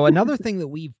question. So another thing that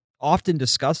we've often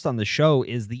discussed on the show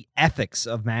is the ethics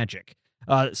of magic,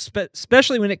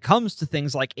 especially when it comes to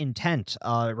things like intent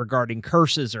regarding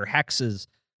curses or hexes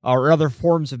or other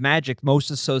forms of magic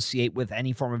most associate with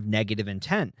any form of negative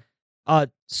intent.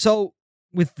 So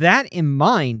with that in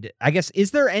mind, I guess,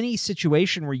 is there any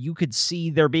situation where you could see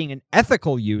there being an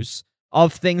ethical use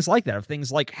of things like that, of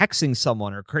things like hexing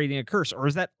someone or creating a curse, or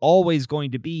is that always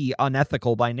going to be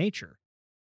unethical by nature?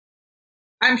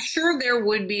 I'm sure there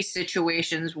would be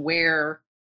situations where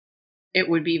it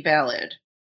would be valid.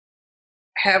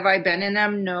 Have I been in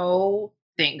them? No,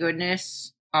 thank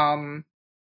goodness. I'm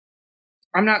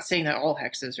not saying that all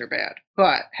hexes are bad,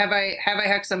 but have I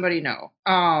hexed somebody? No.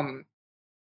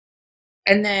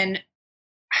 And then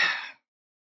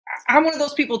I'm one of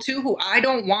those people too who I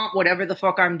don't want whatever the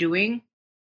fuck I'm doing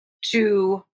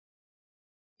to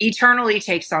eternally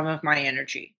take some of my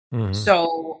energy. Mm-hmm.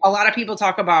 So a lot of people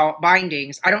talk about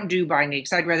bindings. I don't do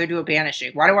bindings. I'd rather do a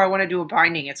banishing. Why do I want to do a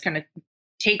binding? It's going to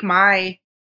take my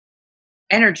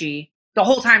energy the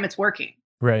whole time it's working.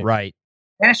 Right.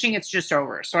 Banishing, it's just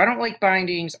over. So I don't like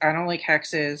bindings. I don't like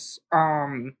hexes.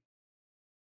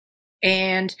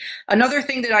 And another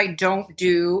thing that I don't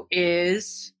do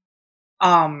is,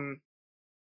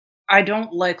 I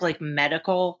don't like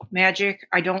medical magic.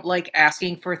 I don't like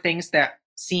asking for things that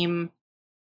seem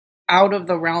out of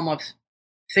the realm of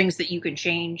things that you can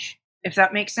change, if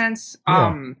that makes sense.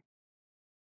 Yeah.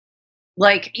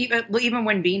 Like even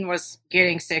when Bean was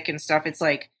getting sick and stuff, it's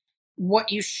like,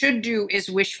 what you should do is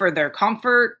wish for their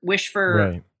comfort, wish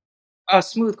for a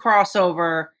smooth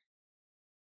crossover,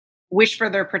 wish for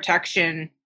their protection.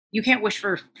 You can't wish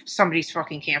for somebody's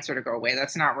fucking cancer to go away.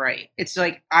 That's not right. It's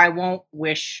like, I won't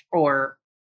wish or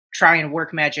try and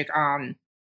work magic on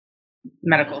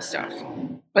medical stuff.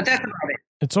 But that's about it.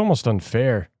 It's almost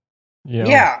unfair.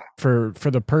 Yeah. For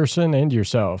the person and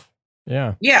yourself.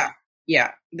 Yeah.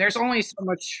 Yeah. There's only so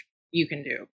much you can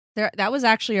do. That was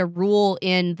actually a rule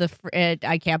in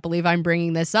I can't believe I'm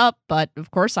bringing this up, but of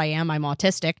course I am. I'm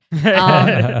autistic.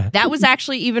 That was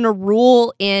actually even a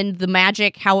rule in the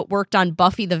magic, how it worked on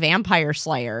Buffy the Vampire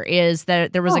Slayer, is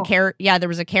that there was there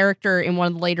was a character in one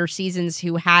of the later seasons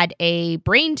who had a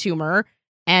brain tumor,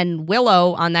 and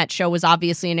Willow on that show was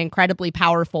obviously an incredibly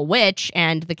powerful witch,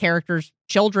 and the character's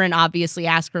children obviously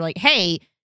ask her, like, hey,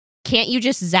 can't you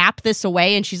just zap this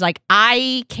away? And she's like,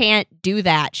 I can't do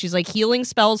that. She's like, healing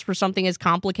spells for something as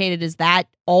complicated as that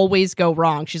always go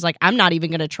wrong. She's like, I'm not even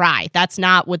going to try. That's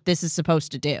not what this is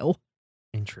supposed to do.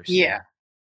 Interesting. Yeah.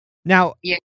 Now,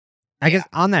 I guess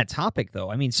on that topic,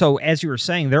 though, I mean, so as you were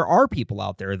saying, there are people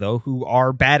out there, though, who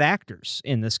are bad actors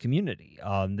in this community.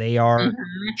 They are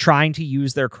trying to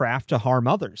use their craft to harm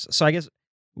others. So I guess,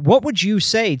 what would you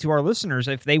say to our listeners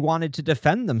if they wanted to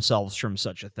defend themselves from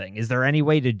such a thing? Is there any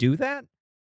way to do that?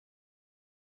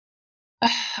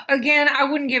 Again, I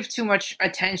wouldn't give too much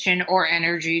attention or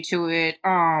energy to it.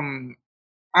 I'm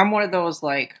one of those,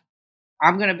 like,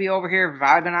 I'm going to be over here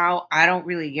vibing out. I don't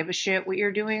really give a shit what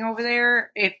you're doing over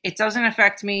there. If it doesn't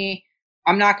affect me,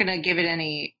 I'm not going to give it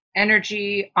any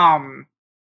energy.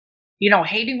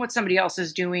 Hating what somebody else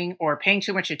is doing or paying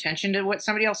too much attention to what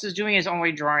somebody else is doing is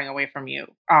only drawing away from you.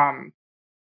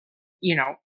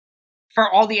 For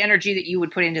all the energy that you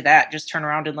would put into that, just turn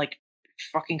around and like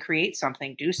fucking create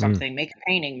something, do something, make a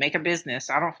painting, make a business.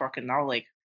 I don't fucking know. Like,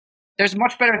 there's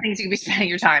much better things you could be spending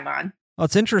your time on. Well,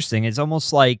 it's interesting. It's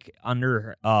almost like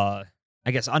under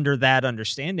that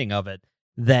understanding of it,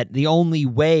 that the only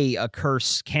way a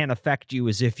curse can affect you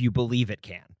is if you believe it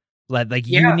can.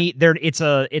 You need there.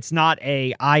 It's not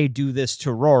a I do this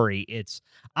to Rory. It's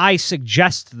I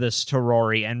suggest this to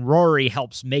Rory, and Rory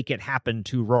helps make it happen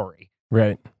to Rory.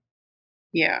 Right.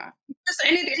 Yeah.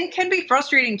 And it can be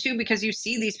frustrating too, because you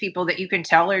see these people that you can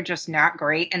tell are just not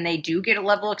great, and they do get a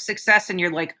level of success, and you're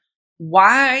like,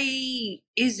 why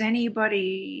is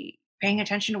anybody paying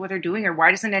attention to what they're doing, or why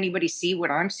doesn't anybody see what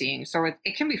I'm seeing? So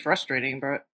it can be frustrating,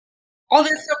 but all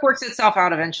this stuff works itself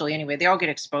out eventually anyway. They all get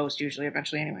exposed usually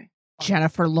eventually anyway.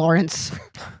 Jennifer Lawrence.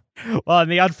 Well,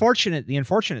 and the unfortunate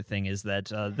thing is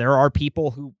that there are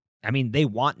people who, they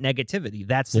want negativity.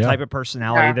 That's the type of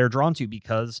personality they're drawn to,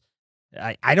 because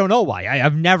I don't know why.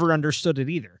 I've never understood it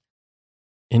either.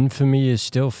 Infamy is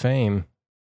still fame.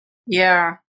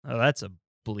 Yeah. Oh, that's a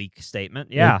bleak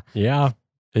statement. Yeah. Yeah.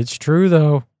 It's true,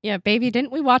 though. Yeah, baby,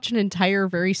 didn't we watch an entire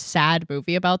very sad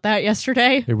movie about that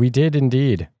yesterday? We did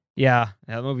indeed. Yeah,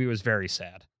 that movie was very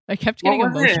sad. I kept getting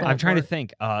emotional. I'm trying to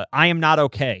think. I Am Not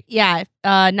Okay. Yeah,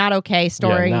 Not Okay,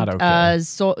 starring Not Okay.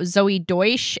 Zoe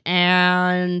Deutsch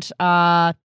and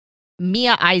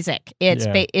Mia Isaac.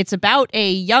 It's about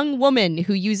a young woman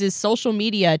who uses social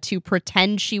media to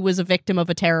pretend she was a victim of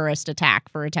a terrorist attack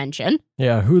for attention.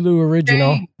 Yeah, Hulu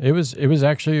original. Dang. It was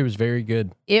very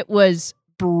good. It was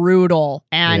brutal,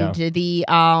 and the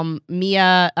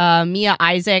Mia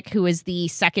Isaac, who is the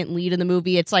second lead in the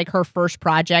movie, it's like her first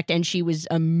project, and she was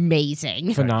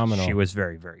amazing, phenomenal. She was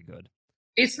very, very good.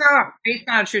 It's not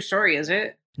a true story, is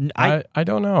it? I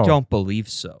don't know. Don't believe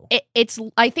so.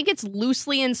 I think it's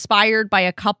loosely inspired by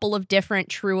a couple of different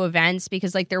true events,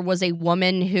 because like there was a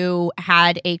woman who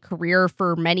had a career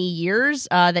for many years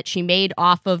that she made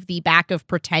off of the back of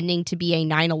pretending to be a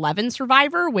 9/11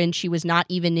 survivor when she was not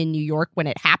even in New York when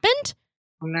it happened.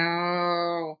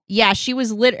 No. Yeah, she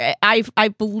was I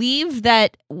believe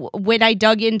that when I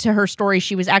dug into her story,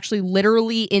 she was actually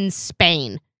literally in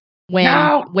Spain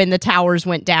when the towers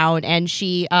went down, and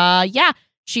she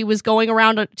she was going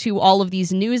around to all of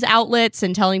these news outlets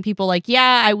and telling people like,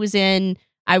 yeah, I was in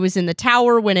the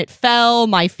tower when it fell.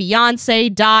 My fiance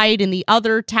died in the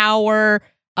other tower.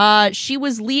 She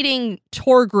was leading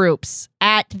tour groups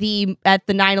at the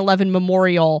 9/11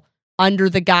 memorial under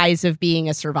the guise of being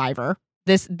a survivor.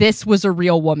 This was a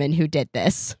real woman who did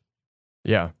this.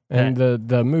 Yeah, and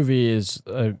the movie is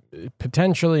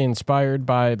potentially inspired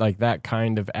by like that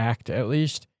kind of act, at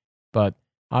least. But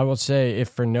I will say, if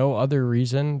for no other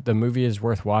reason, the movie is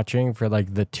worth watching for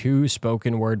like the 2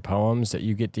 spoken word poems that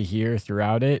you get to hear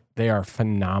throughout it. They are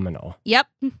phenomenal. Yep.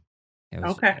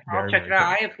 Okay, I'll check it out.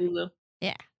 I have Hulu.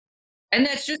 Yeah. And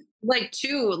that's just like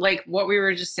too, like what we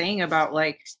were just saying about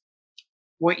like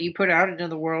what you put out into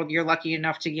the world, you're lucky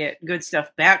enough to get good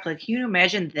stuff back. Like, can you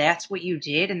imagine that's what you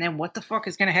did, and then what the fuck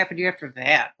is going to happen to you after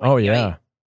that? Like, oh yeah.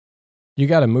 You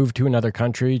got to move to another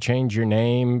country, change your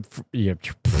name.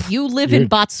 You live in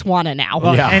Botswana now.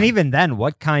 Well, and even then,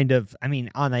 what kind of,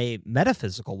 on a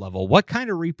metaphysical level, what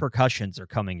kind of repercussions are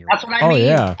coming your way? That's what I mean. Oh,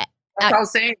 yeah. That's what I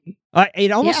was saying.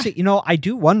 It almost, I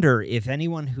do wonder if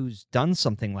anyone who's done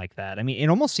something like that, it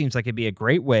almost seems like it'd be a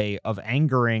great way of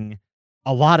angering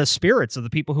a lot of spirits of the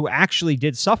people who actually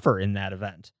did suffer in that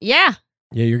event. Yeah.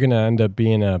 Yeah, you're going to end up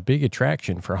being a big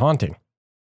attraction for haunting.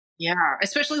 Yeah,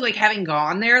 especially like having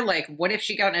gone there. Like, what if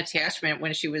she got an attachment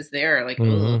when she was there? Like,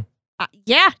 no,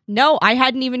 I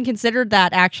hadn't even considered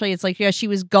that, actually. It's like, she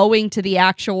was going to the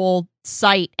actual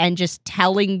site and just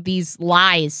telling these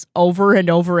lies over and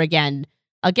over again,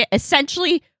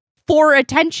 essentially for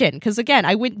attention. Because again,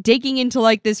 I went digging into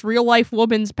like this real life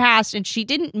woman's past, and she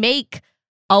didn't make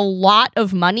a lot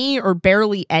of money or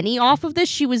barely any off of this.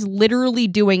 She was literally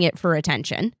doing it for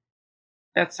attention.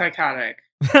 That's psychotic.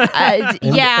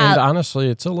 Yeah. And honestly,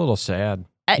 it's a little sad.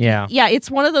 Yeah,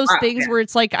 it's one of those things where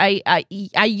it's like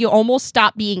you almost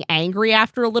stop being angry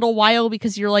after a little while,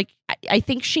 because you're like, I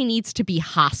think she needs to be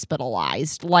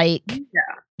hospitalized. Like,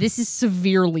 this is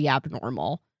severely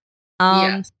abnormal.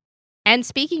 Yes. And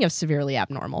speaking of severely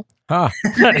abnormal, we're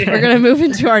gonna move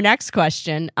into our next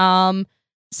question.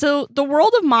 So the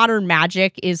world of modern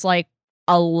magic is like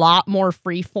a lot more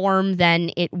freeform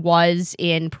than it was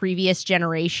in previous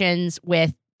generations,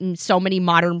 with so many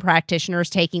modern practitioners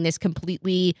taking this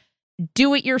completely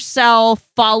do-it-yourself,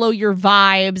 follow your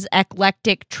vibes,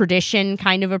 eclectic tradition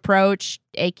kind of approach,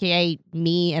 aka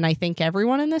me and I think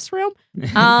everyone in this room.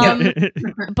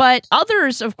 But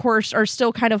others, of course, are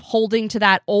still kind of holding to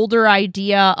that older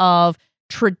idea of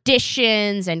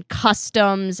traditions and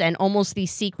customs and almost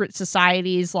these secret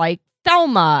societies like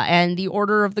Thelma and the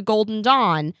Order of the Golden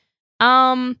Dawn.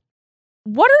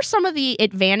 What are some of the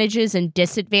advantages and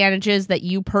disadvantages that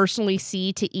you personally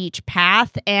see to each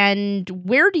path, and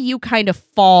where do you kind of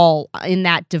fall in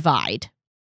that divide?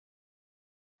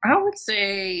 I would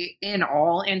say in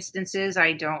all instances,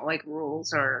 I don't like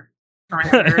rules or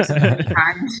parameters of any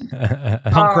kind.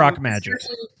 Punk rock magic.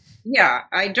 Yeah,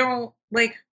 I don't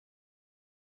like.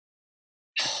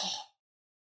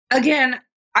 Again,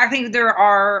 I think there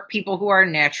are people who are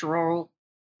natural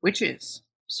witches.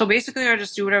 So basically, I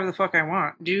just do whatever the fuck I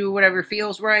want. Do whatever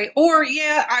feels right. Or,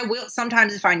 yeah, I will.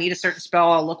 Sometimes if I need a certain spell,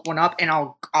 I'll look one up and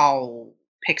I'll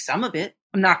pick some of it.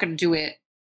 I'm not going to do it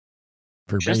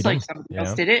just like somebody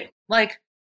else did it. Like,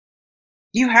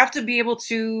 you have to be able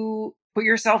to put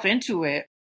yourself into it.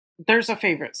 There's a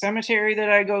favorite cemetery that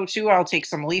I go to. I'll take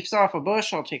some leaves off a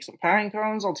bush. I'll take some pine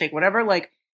cones. I'll take whatever.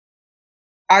 Like,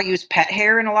 I'll use pet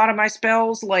hair in a lot of my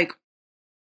spells. Like,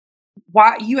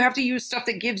 why you have to use stuff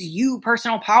that gives you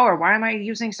personal power? Why am I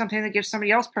using something that gives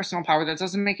somebody else personal power? That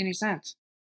doesn't make any sense.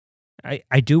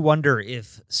 I do wonder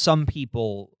if some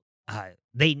people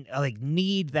they like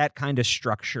need that kind of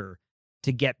structure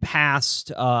to get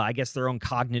past I guess their own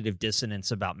cognitive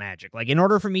dissonance about magic. Like, in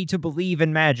order for me to believe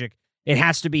in magic, it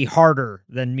has to be harder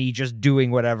than me just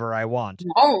doing whatever I want.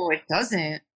 No, it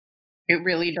doesn't. It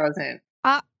really doesn't.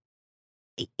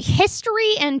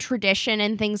 History and tradition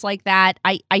and things like that,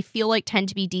 I feel like tend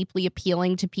to be deeply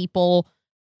appealing to people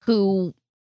who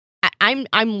I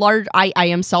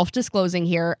am self-disclosing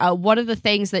here. One of the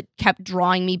things that kept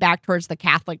drawing me back towards the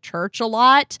Catholic Church a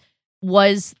lot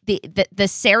was the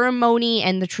ceremony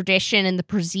and the tradition and the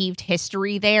perceived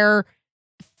history there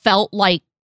felt like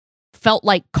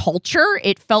culture.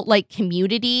 It felt like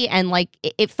community, and like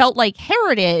it felt like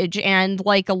heritage, and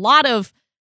like a lot of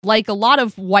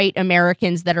white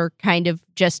Americans that are kind of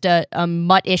just a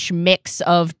mutt-ish mix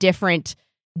of different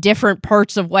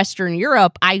parts of Western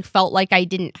Europe, I felt like I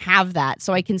didn't have that.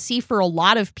 So I can see for a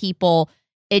lot of people,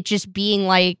 it just being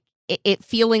like, it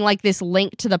feeling like this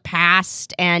link to the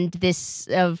past, and this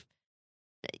of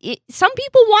some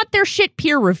people want their shit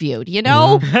peer reviewed, you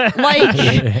know?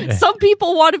 Like, some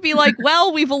people want to be like,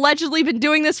 well, we've allegedly been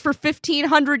doing this for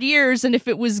 1,500 years, and if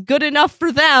it was good enough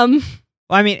for them...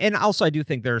 I mean, and also I do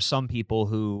think there are some people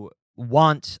who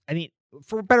want, I mean,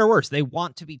 for better or worse, they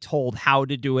want to be told how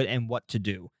to do it and what to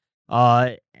do.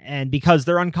 And because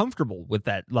they're uncomfortable with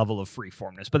that level of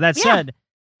freeformness. But that said,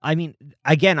 I mean,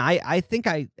 again, I think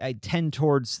I tend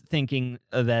towards thinking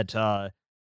that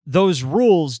those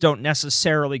rules don't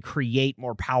necessarily create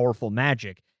more powerful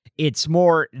magic. It's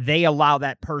more they allow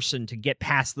that person to get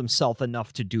past themselves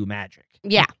enough to do magic.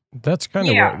 Yeah. That's kind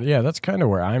of that's kind of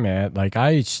where I'm at. Like,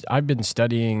 I've been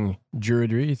studying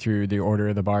Druidry through the Order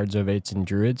of the Bards, Ovates, and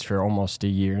Druids for almost a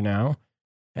year now,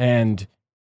 and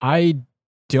I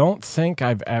don't think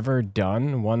I've ever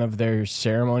done one of their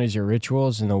ceremonies or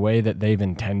rituals in the way that they've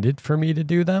intended for me to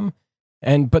do them.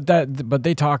 But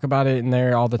they talk about it in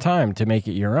there all the time to make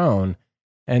it your own,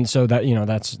 and so that, you know,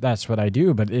 that's what I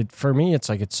do. But for me, it's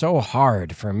like it's so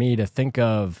hard for me to think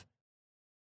of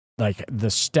like the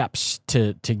steps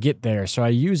to get there. So I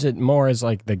use it more as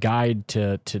like the guide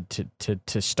to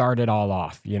start it all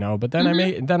off, you know, but then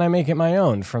I make it my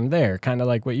own from there. Kind of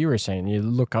like what you were saying, you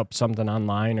look up something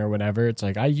online or whatever. It's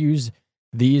like, I use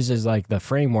these as like the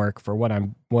framework for what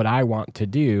I want to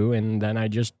do. And then I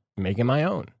just make it my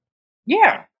own.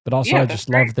 Yeah. But also I just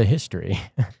love the history.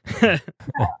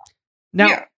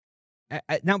 Now,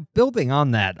 building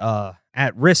on that,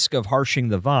 at risk of harshing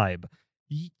the vibe,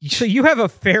 so you have a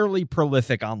fairly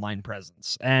prolific online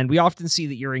presence, and we often see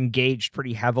that you're engaged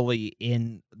pretty heavily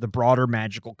in the broader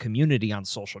magical community on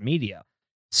social media.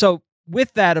 So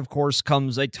with that, of course,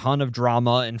 comes a ton of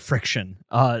drama and friction.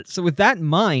 So with that in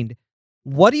mind,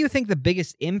 what do you think the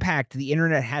biggest impact the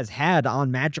internet has had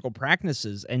on magical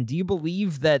practices? And do you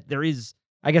believe that there is,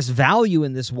 I guess, value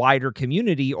in this wider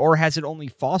community, or has it only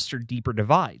fostered deeper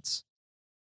divides?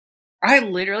 I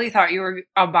literally thought you were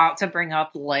about to bring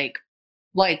up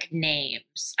like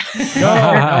names.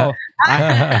 No.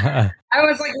 I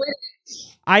was like,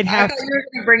 wait. I'd I have thought you were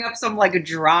going to bring up some like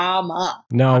drama.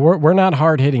 No, we're not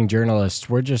hard-hitting journalists.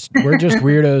 We're just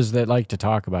weirdos that like to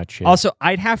talk about shit. also,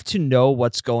 I'd have to know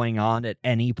what's going on at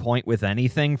any point with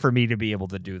anything for me to be able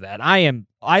to do that.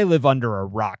 I live under a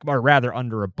rock, or rather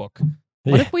under a book.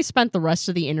 What Yeah. if we spent the rest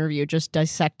of the interview just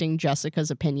dissecting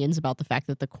Jessica's opinions about the fact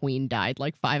that the Queen died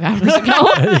like 5 hours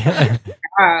ago?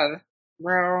 Yeah.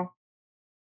 Well,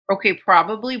 okay,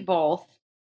 probably both.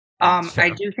 That's fair. I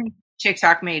do think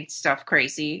TikTok made stuff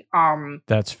crazy.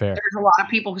 That's fair. There's a lot of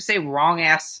people who say wrong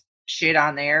ass shit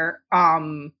on there.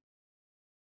 And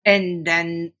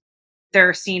then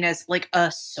they're seen as like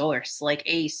a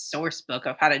source book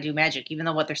of how to do magic, even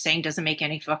though what they're saying doesn't make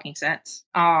any fucking sense.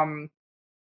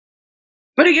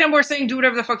 But again, we're saying do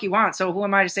whatever the fuck you want, so who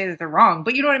am I to say that they're wrong?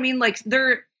 But you know what I mean? Like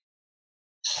they're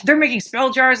making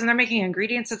spell jars and they're making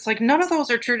ingredients. It's like none of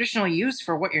those are traditionally used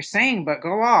for what you're saying, but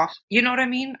go off. You know what I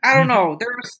mean? I don't know.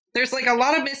 There's like a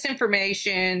lot of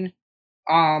misinformation.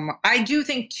 I do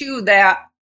think too that,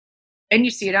 and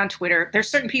you see it on Twitter, there's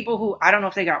certain people who, I don't know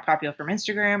if they got popular from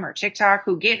Instagram or TikTok,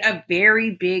 who get a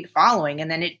very big following,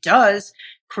 and then it does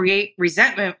create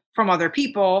resentment from other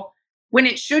people when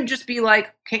it should just be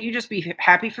like, can't you just be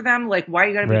happy for them? Like, why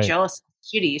you gotta be Right. jealous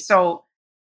and shitty? So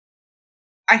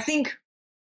I think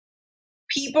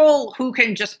people who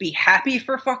can just be happy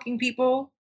for fucking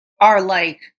people are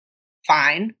like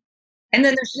fine. And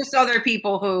then there's just other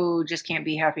people who just can't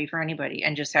be happy for anybody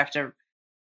and just have to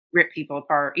rip people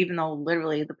apart, even though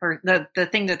literally the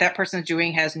thing that person is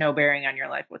doing has no bearing on your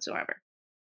life whatsoever.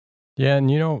 Yeah,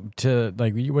 and to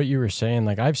like what you were saying,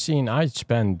 like I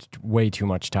spend way too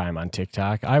much time on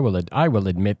TikTok. I will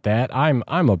admit that. I'm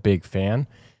a big fan,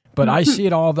 but I see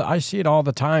it all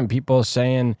the time. People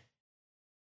saying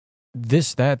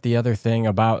this, that, the other thing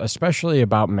especially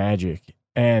about magic,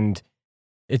 and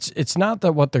it's not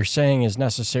that what they're saying is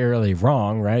necessarily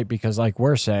wrong, right? Because like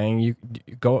we're saying, you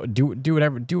go do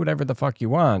whatever the fuck you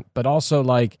want, but also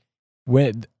like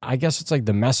I guess it's like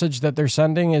the message that they're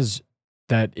sending is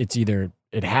that it's either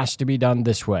it has to be done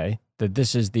this way, that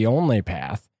this is the only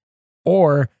path,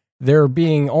 or they're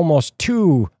being almost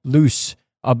too loose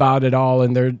about it all,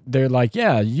 and they're like,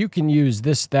 yeah, you can use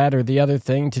this, that, or the other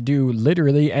thing to do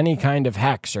literally any kind of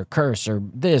hex or curse or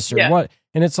this or what.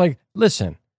 And it's like,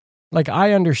 listen, like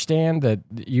I understand that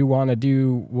you want to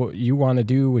do what you want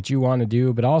to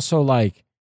do, but also like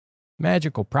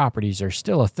magical properties are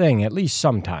still a thing, at least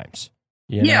sometimes.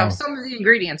 You know? Some of the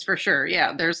ingredients for sure.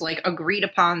 Yeah, there's like agreed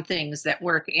upon things that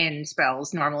work in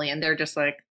spells normally, and they're just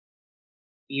like,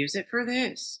 use it for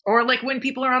this. Or like when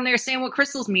people are on there saying what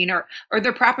crystals mean or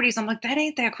their properties, I'm like, that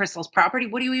ain't that crystal's property.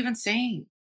 What are you even saying?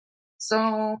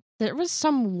 So There was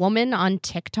some woman on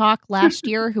TikTok last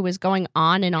year who was going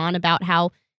on and on about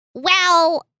how,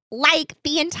 well, like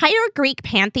the entire Greek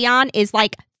pantheon is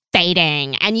like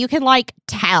fading and you can like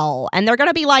tell, and they're going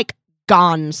to be like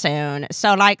gone soon.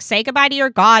 So like say goodbye to your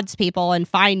gods, people, and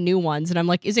find new ones. And I'm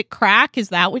like, is it crack? Is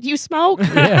that what you smoke?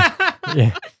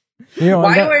 Yeah.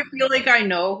 Why do I feel like I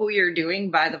know who you're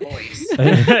doing by the voice?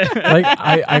 Like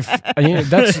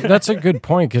that's a good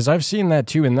point, because I've seen that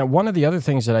too. And that one of the other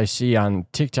things that I see on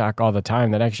TikTok all the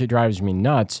time that actually drives me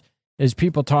nuts is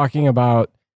people talking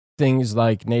about things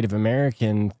like Native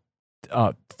American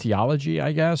theology,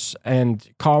 I guess, and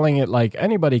calling it like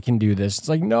anybody can do this. It's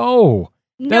like, no.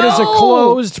 That is a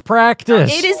closed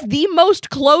practice. It is the most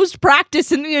closed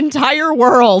practice in the entire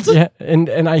world. Yeah, and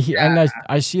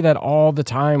I see that all the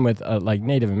time with like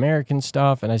Native American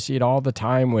stuff, and I see it all the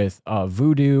time with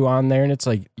voodoo on there, and it's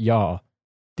like, y'all,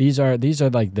 these are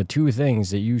like the two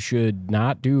things that you should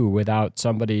not do without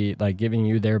somebody like giving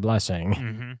you their blessing.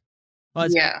 Mm-hmm.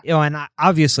 Well, and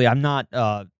obviously I'm not,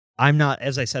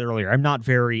 as I said earlier, I'm not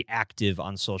very active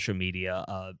on social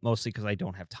media, mostly because I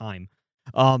don't have time.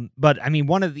 But I mean,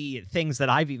 one of the things that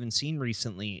I've even seen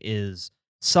recently is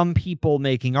some people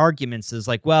making arguments is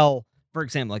like, well, for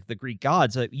example, like the Greek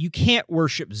gods, you can't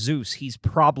worship Zeus. He's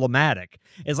problematic.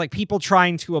 It's like people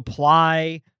trying to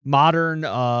apply modern,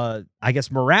 I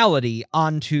guess, morality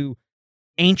onto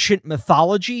ancient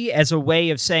mythology as a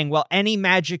way of saying, well, any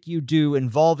magic you do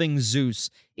involving Zeus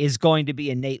is going to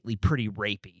be innately pretty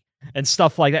rapey and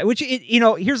stuff like that. Which,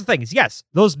 here's the thing is, yes,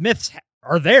 those myths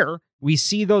are there. We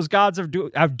see those gods of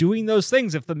doing those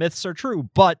things if the myths are true,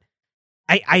 but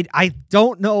I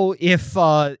don't know if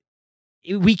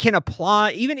we can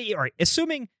apply, even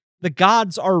assuming the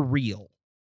gods are real,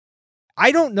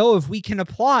 I don't know if we can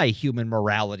apply human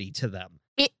morality to them.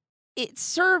 It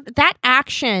served that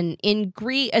action in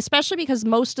Greek, especially because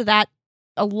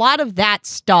a lot of that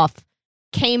stuff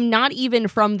came not even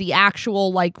from the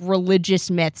actual like religious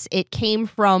myths. It came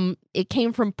from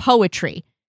poetry.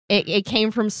 It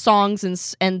came from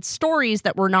songs and stories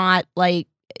that were not like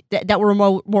that were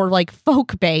more like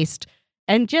folk based.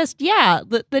 And just,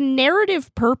 the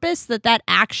narrative purpose that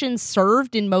action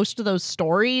served in most of those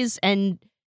stories and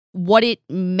what it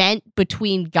meant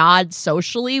between gods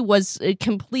socially was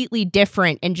completely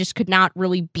different and just could not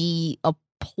really be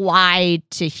applied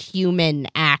to human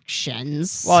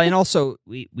actions. Well, and also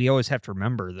we always have to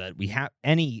remember that we have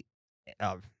any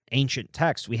ancient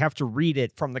text, we have to read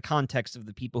it from the context of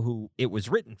the people who it was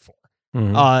written for.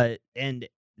 And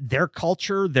their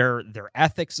culture, their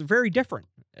ethics are very different.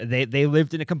 They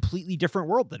lived in a completely different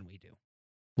world than we do.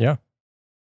 Yeah.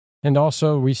 And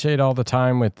also, we say it all the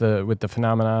time with the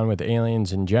phenomenon with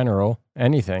aliens in general,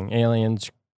 anything,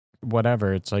 aliens,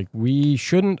 whatever. It's like we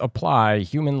shouldn't apply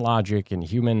human logic and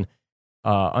human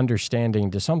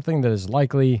understanding to something that is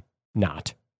likely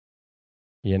not.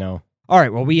 You know? All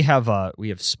right, well, we have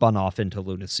spun off into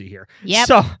lunacy here. Yep.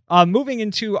 So, moving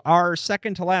into our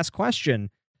second to last question.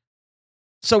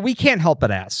 So we can't help but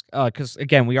ask, because,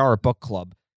 again, we are a book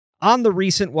club. On the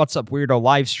recent What's Up Weirdo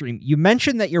live stream, you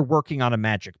mentioned that you're working on a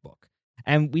magic book.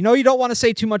 And we know you don't want to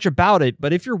say too much about it,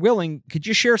 but if you're willing, could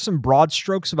you share some broad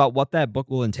strokes about what that book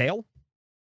will entail?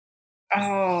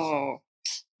 Oh,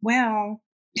 well,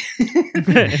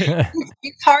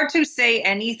 it's hard to say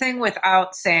anything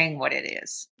without saying what it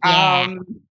is. Yeah.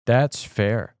 That's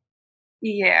fair.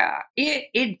 Yeah,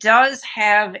 it does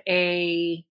have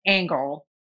a angle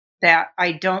that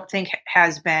I don't think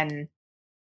has been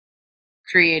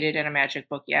created in a magic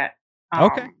book yet.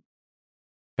 Okay.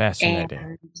 Fascinating.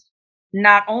 And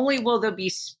not only will there be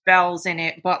spells in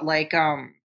it, but like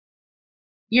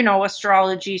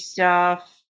astrology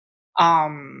stuff,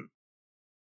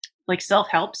 like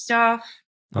self-help stuff,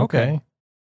 Okay.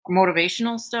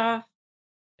 motivational stuff.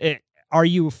 Are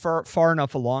you far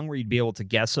enough along where you'd be able to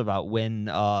guess about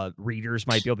when readers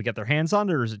might be able to get their hands on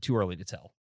it, or is it too early to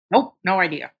tell? Nope, no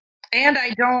idea. And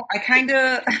I know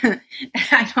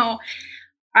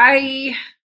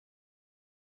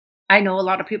a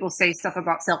lot of people say stuff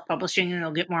about self-publishing and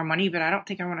they'll get more money, but I don't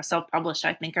think I want to self-publish.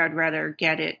 I think I'd rather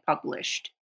get it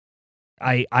published.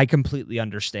 I completely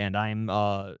understand. I'm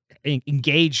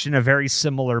engaged in a very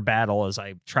similar battle as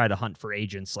I try to hunt for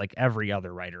agents like every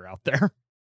other writer out there.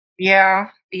 Yeah.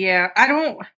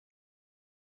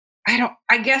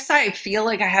 I guess I feel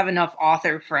like I have enough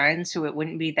author friends who it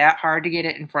wouldn't be that hard to get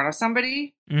it in front of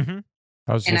somebody. Mm-hmm.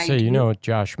 I was going to say,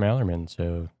 Josh Mallerman,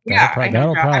 so yeah,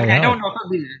 that'll probably I help. don't know if it'll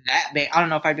be that big. I don't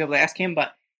know if I'd be able to ask him,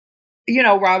 but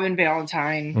Robin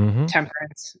Valentine,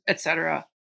 Temperance, etc.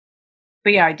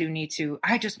 But yeah, I do need to.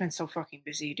 I just been so fucking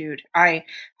busy, dude. I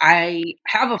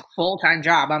have a full-time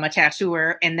job. I'm a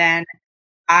tattooer, and then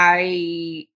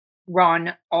I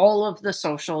run all of the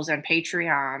socials and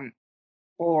Patreon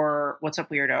for What's Up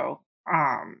Weirdo,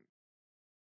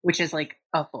 which is like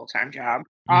a full-time job.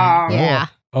 Yeah.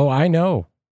 Oh, I know.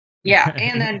 Yeah,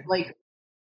 and then like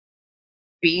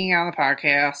being on the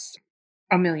podcast,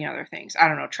 a million other things. I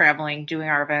don't know, traveling, doing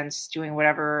our events, doing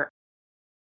whatever.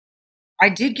 I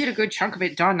did get a good chunk of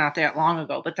it done not that long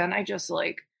ago, but then I just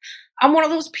I'm one of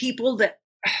those people that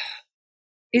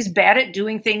is bad at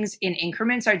doing things in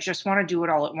increments. I just want to do it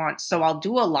all at once. So I'll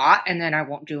do a lot and then I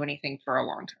won't do anything for a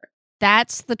long time.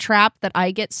 That's the trap that I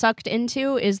get sucked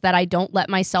into, is that I don't let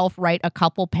myself write a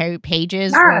couple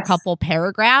pages or a couple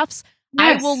paragraphs.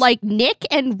 Yes. I will, Nick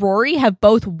and Rory have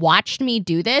both watched me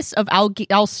do this.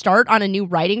 I'll start on a new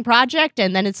writing project,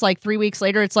 and then it's 3 weeks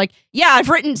later, it's yeah, I've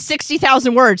written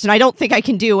 60,000 words, and I don't think I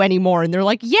can do anymore. And they're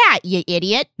like, yeah, you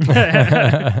idiot.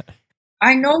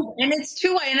 I know, and it's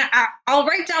too, and I'll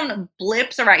write down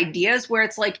blips or ideas where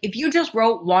it's if you just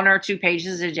wrote 1 or 2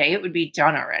 pages a day, it would be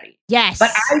done already. Yes. But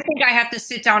I think I have to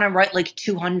sit down and write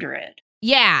 200.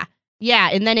 Yeah.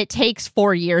 Yeah, and then it takes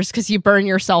 4 years because you burn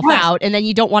yourself out, and then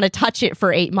you don't want to touch it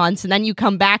for 8 months, and then you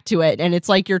come back to it, and it's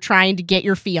you're trying to get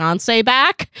your fiance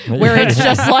back, where it's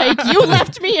just you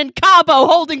left me in Cabo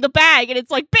holding the bag, and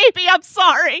it's baby, I'm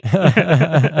sorry.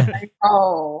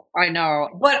 Oh, I know.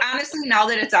 But honestly, now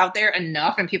that it's out there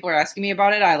enough and people are asking me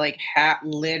about it, I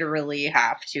literally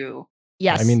have to.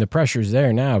 Yes. I mean, the pressure's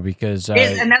there now because...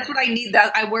 and that's what I need.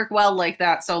 That I work well like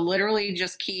that. So literally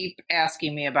just keep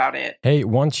asking me about it. Hey,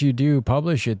 once you do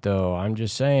publish it, though, I'm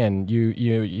just saying,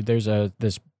 there's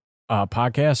this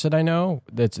podcast that I know,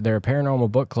 they're a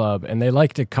paranormal book club, and they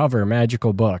like to cover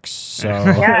magical books. So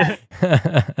yeah.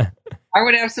 I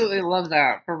would absolutely love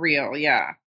that, for real,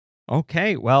 yeah.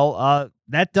 Okay, well,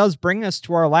 that does bring us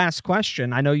to our last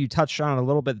question. I know you touched on it a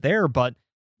little bit there, but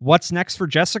what's next for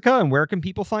Jessica, and where can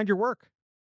people find your work?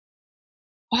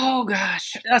 Oh,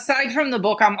 gosh. Aside from the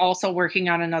book, I'm also working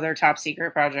on another top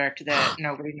secret project that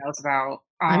nobody knows about.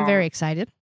 I'm very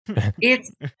excited.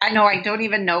 I know, I don't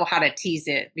even know how to tease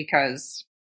it because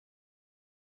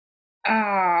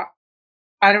I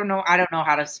don't know how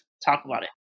to talk about it.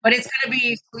 But it's going to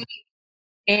be sweet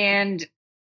and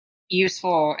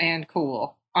useful and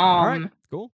cool. All right,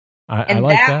 cool. I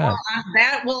like that.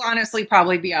 That will honestly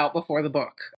probably be out before the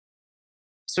book.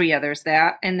 So yeah, there's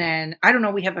that. And then I don't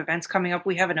know, we have events coming up.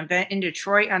 We have an event in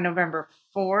Detroit on November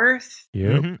 4th.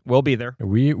 Yep. We'll be there.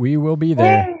 We will be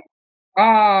there.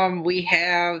 We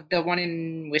have the one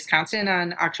in Wisconsin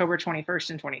on October 21st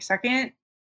and 22nd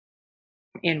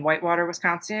in Whitewater,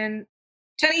 Wisconsin.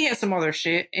 Tenny has some other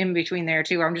shit in between there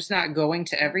too. I'm just not going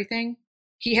to everything.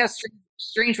 He has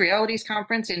Strange Realities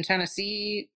Conference in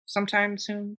Tennessee sometime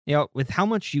soon. With how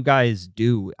much you guys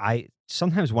do, I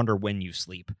sometimes wonder when you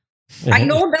sleep. I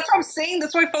know, that's what I'm saying.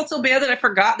 That's why I felt so bad that I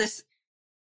forgot this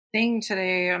thing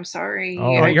today. I'm sorry.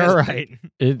 Oh, you're right.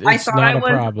 I thought I was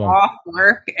problem. Off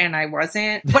work and I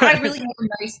wasn't. But I really had a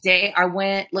nice day. I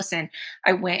went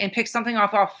and picked something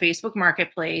off Facebook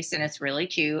Marketplace and it's really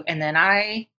cute. And then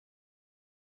I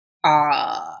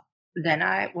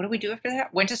what did we do after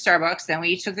that? Went to Starbucks. Then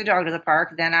we took the dog to the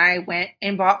park. Then I went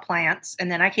and bought plants.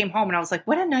 And then I came home and I was like,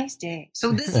 what a nice day.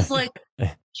 So this is like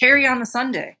carry on the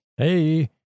Sunday.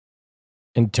 Hey.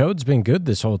 And Toad's been good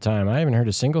this whole time. I haven't heard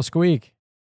a single squeak.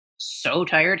 So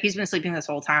tired. He's been sleeping this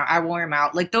whole time. I wore him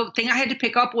out. Like the thing I had to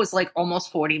pick up was like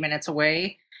almost 40 minutes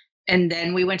away. And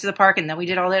then we went to the park and then we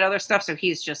did all that other stuff. So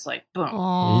he's just like,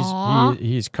 boom.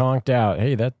 He's conked out.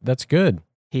 Hey, that's good.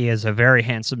 He is a very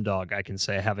handsome dog, I can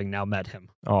say, having now met him.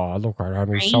 Oh, look at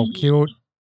him. He's so cute.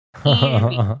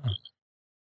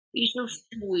 He's so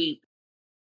sweet.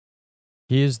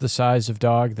 He is the size of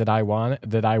dog that I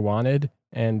wanted.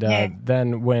 And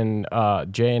then when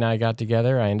Jay and I got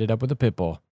together, I ended up with a pit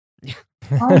bull.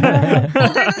 Oh, no.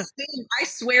 Well, they're the same. I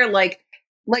swear, like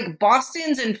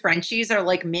Bostons and Frenchies are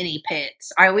like mini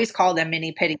pits. I always call them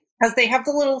mini pitties because they have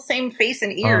the little same face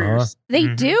and ears. They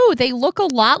do. They look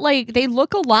a lot like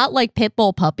pit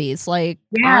bull puppies.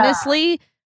 Honestly,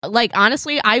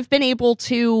 I've been able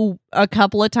to, a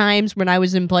couple of times when I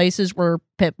was in places where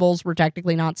pit bulls were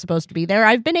technically not supposed to be there,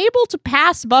 I've been able to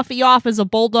pass Buffy off as a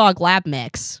bulldog lab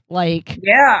mix. I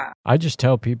just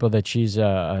tell people that she's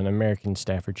an American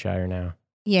Staffordshire now.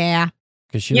 Yeah.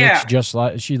 Because she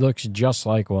looks just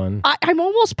like one. I'm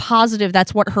almost positive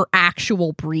that's what her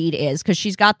actual breed is, because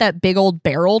she's got that big old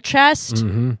barrel chest.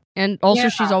 Mm-hmm. And also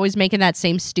she's always making that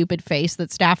same stupid face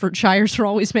that Staffordshires are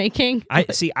always making.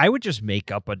 I would just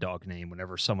make up a dog name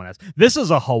whenever someone asks. This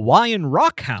is a Hawaiian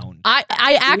Rockhound. I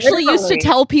actually used to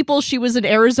tell people she was an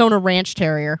Arizona Ranch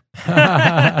Terrier.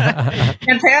 Fantastic.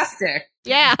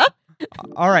 Yeah.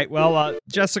 All right. Well,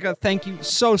 Jessica, thank you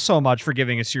so much for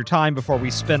giving us your time before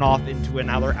we spin off into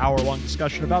another hour-long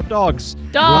discussion about dogs.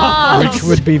 Which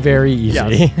would be very easy.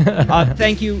 Yes.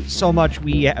 Thank you so much.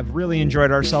 We have really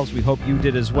enjoyed ourselves. We hope you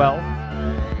did as well.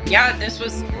 Yeah, this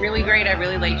was really great. I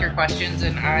really liked your questions,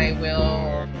 and I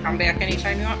will come back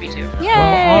anytime you want me to. Yay!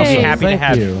 Well, awesome. Happy to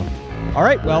have you. All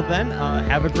right. Well, then,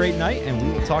 have a great night, and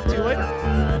we will talk to you later.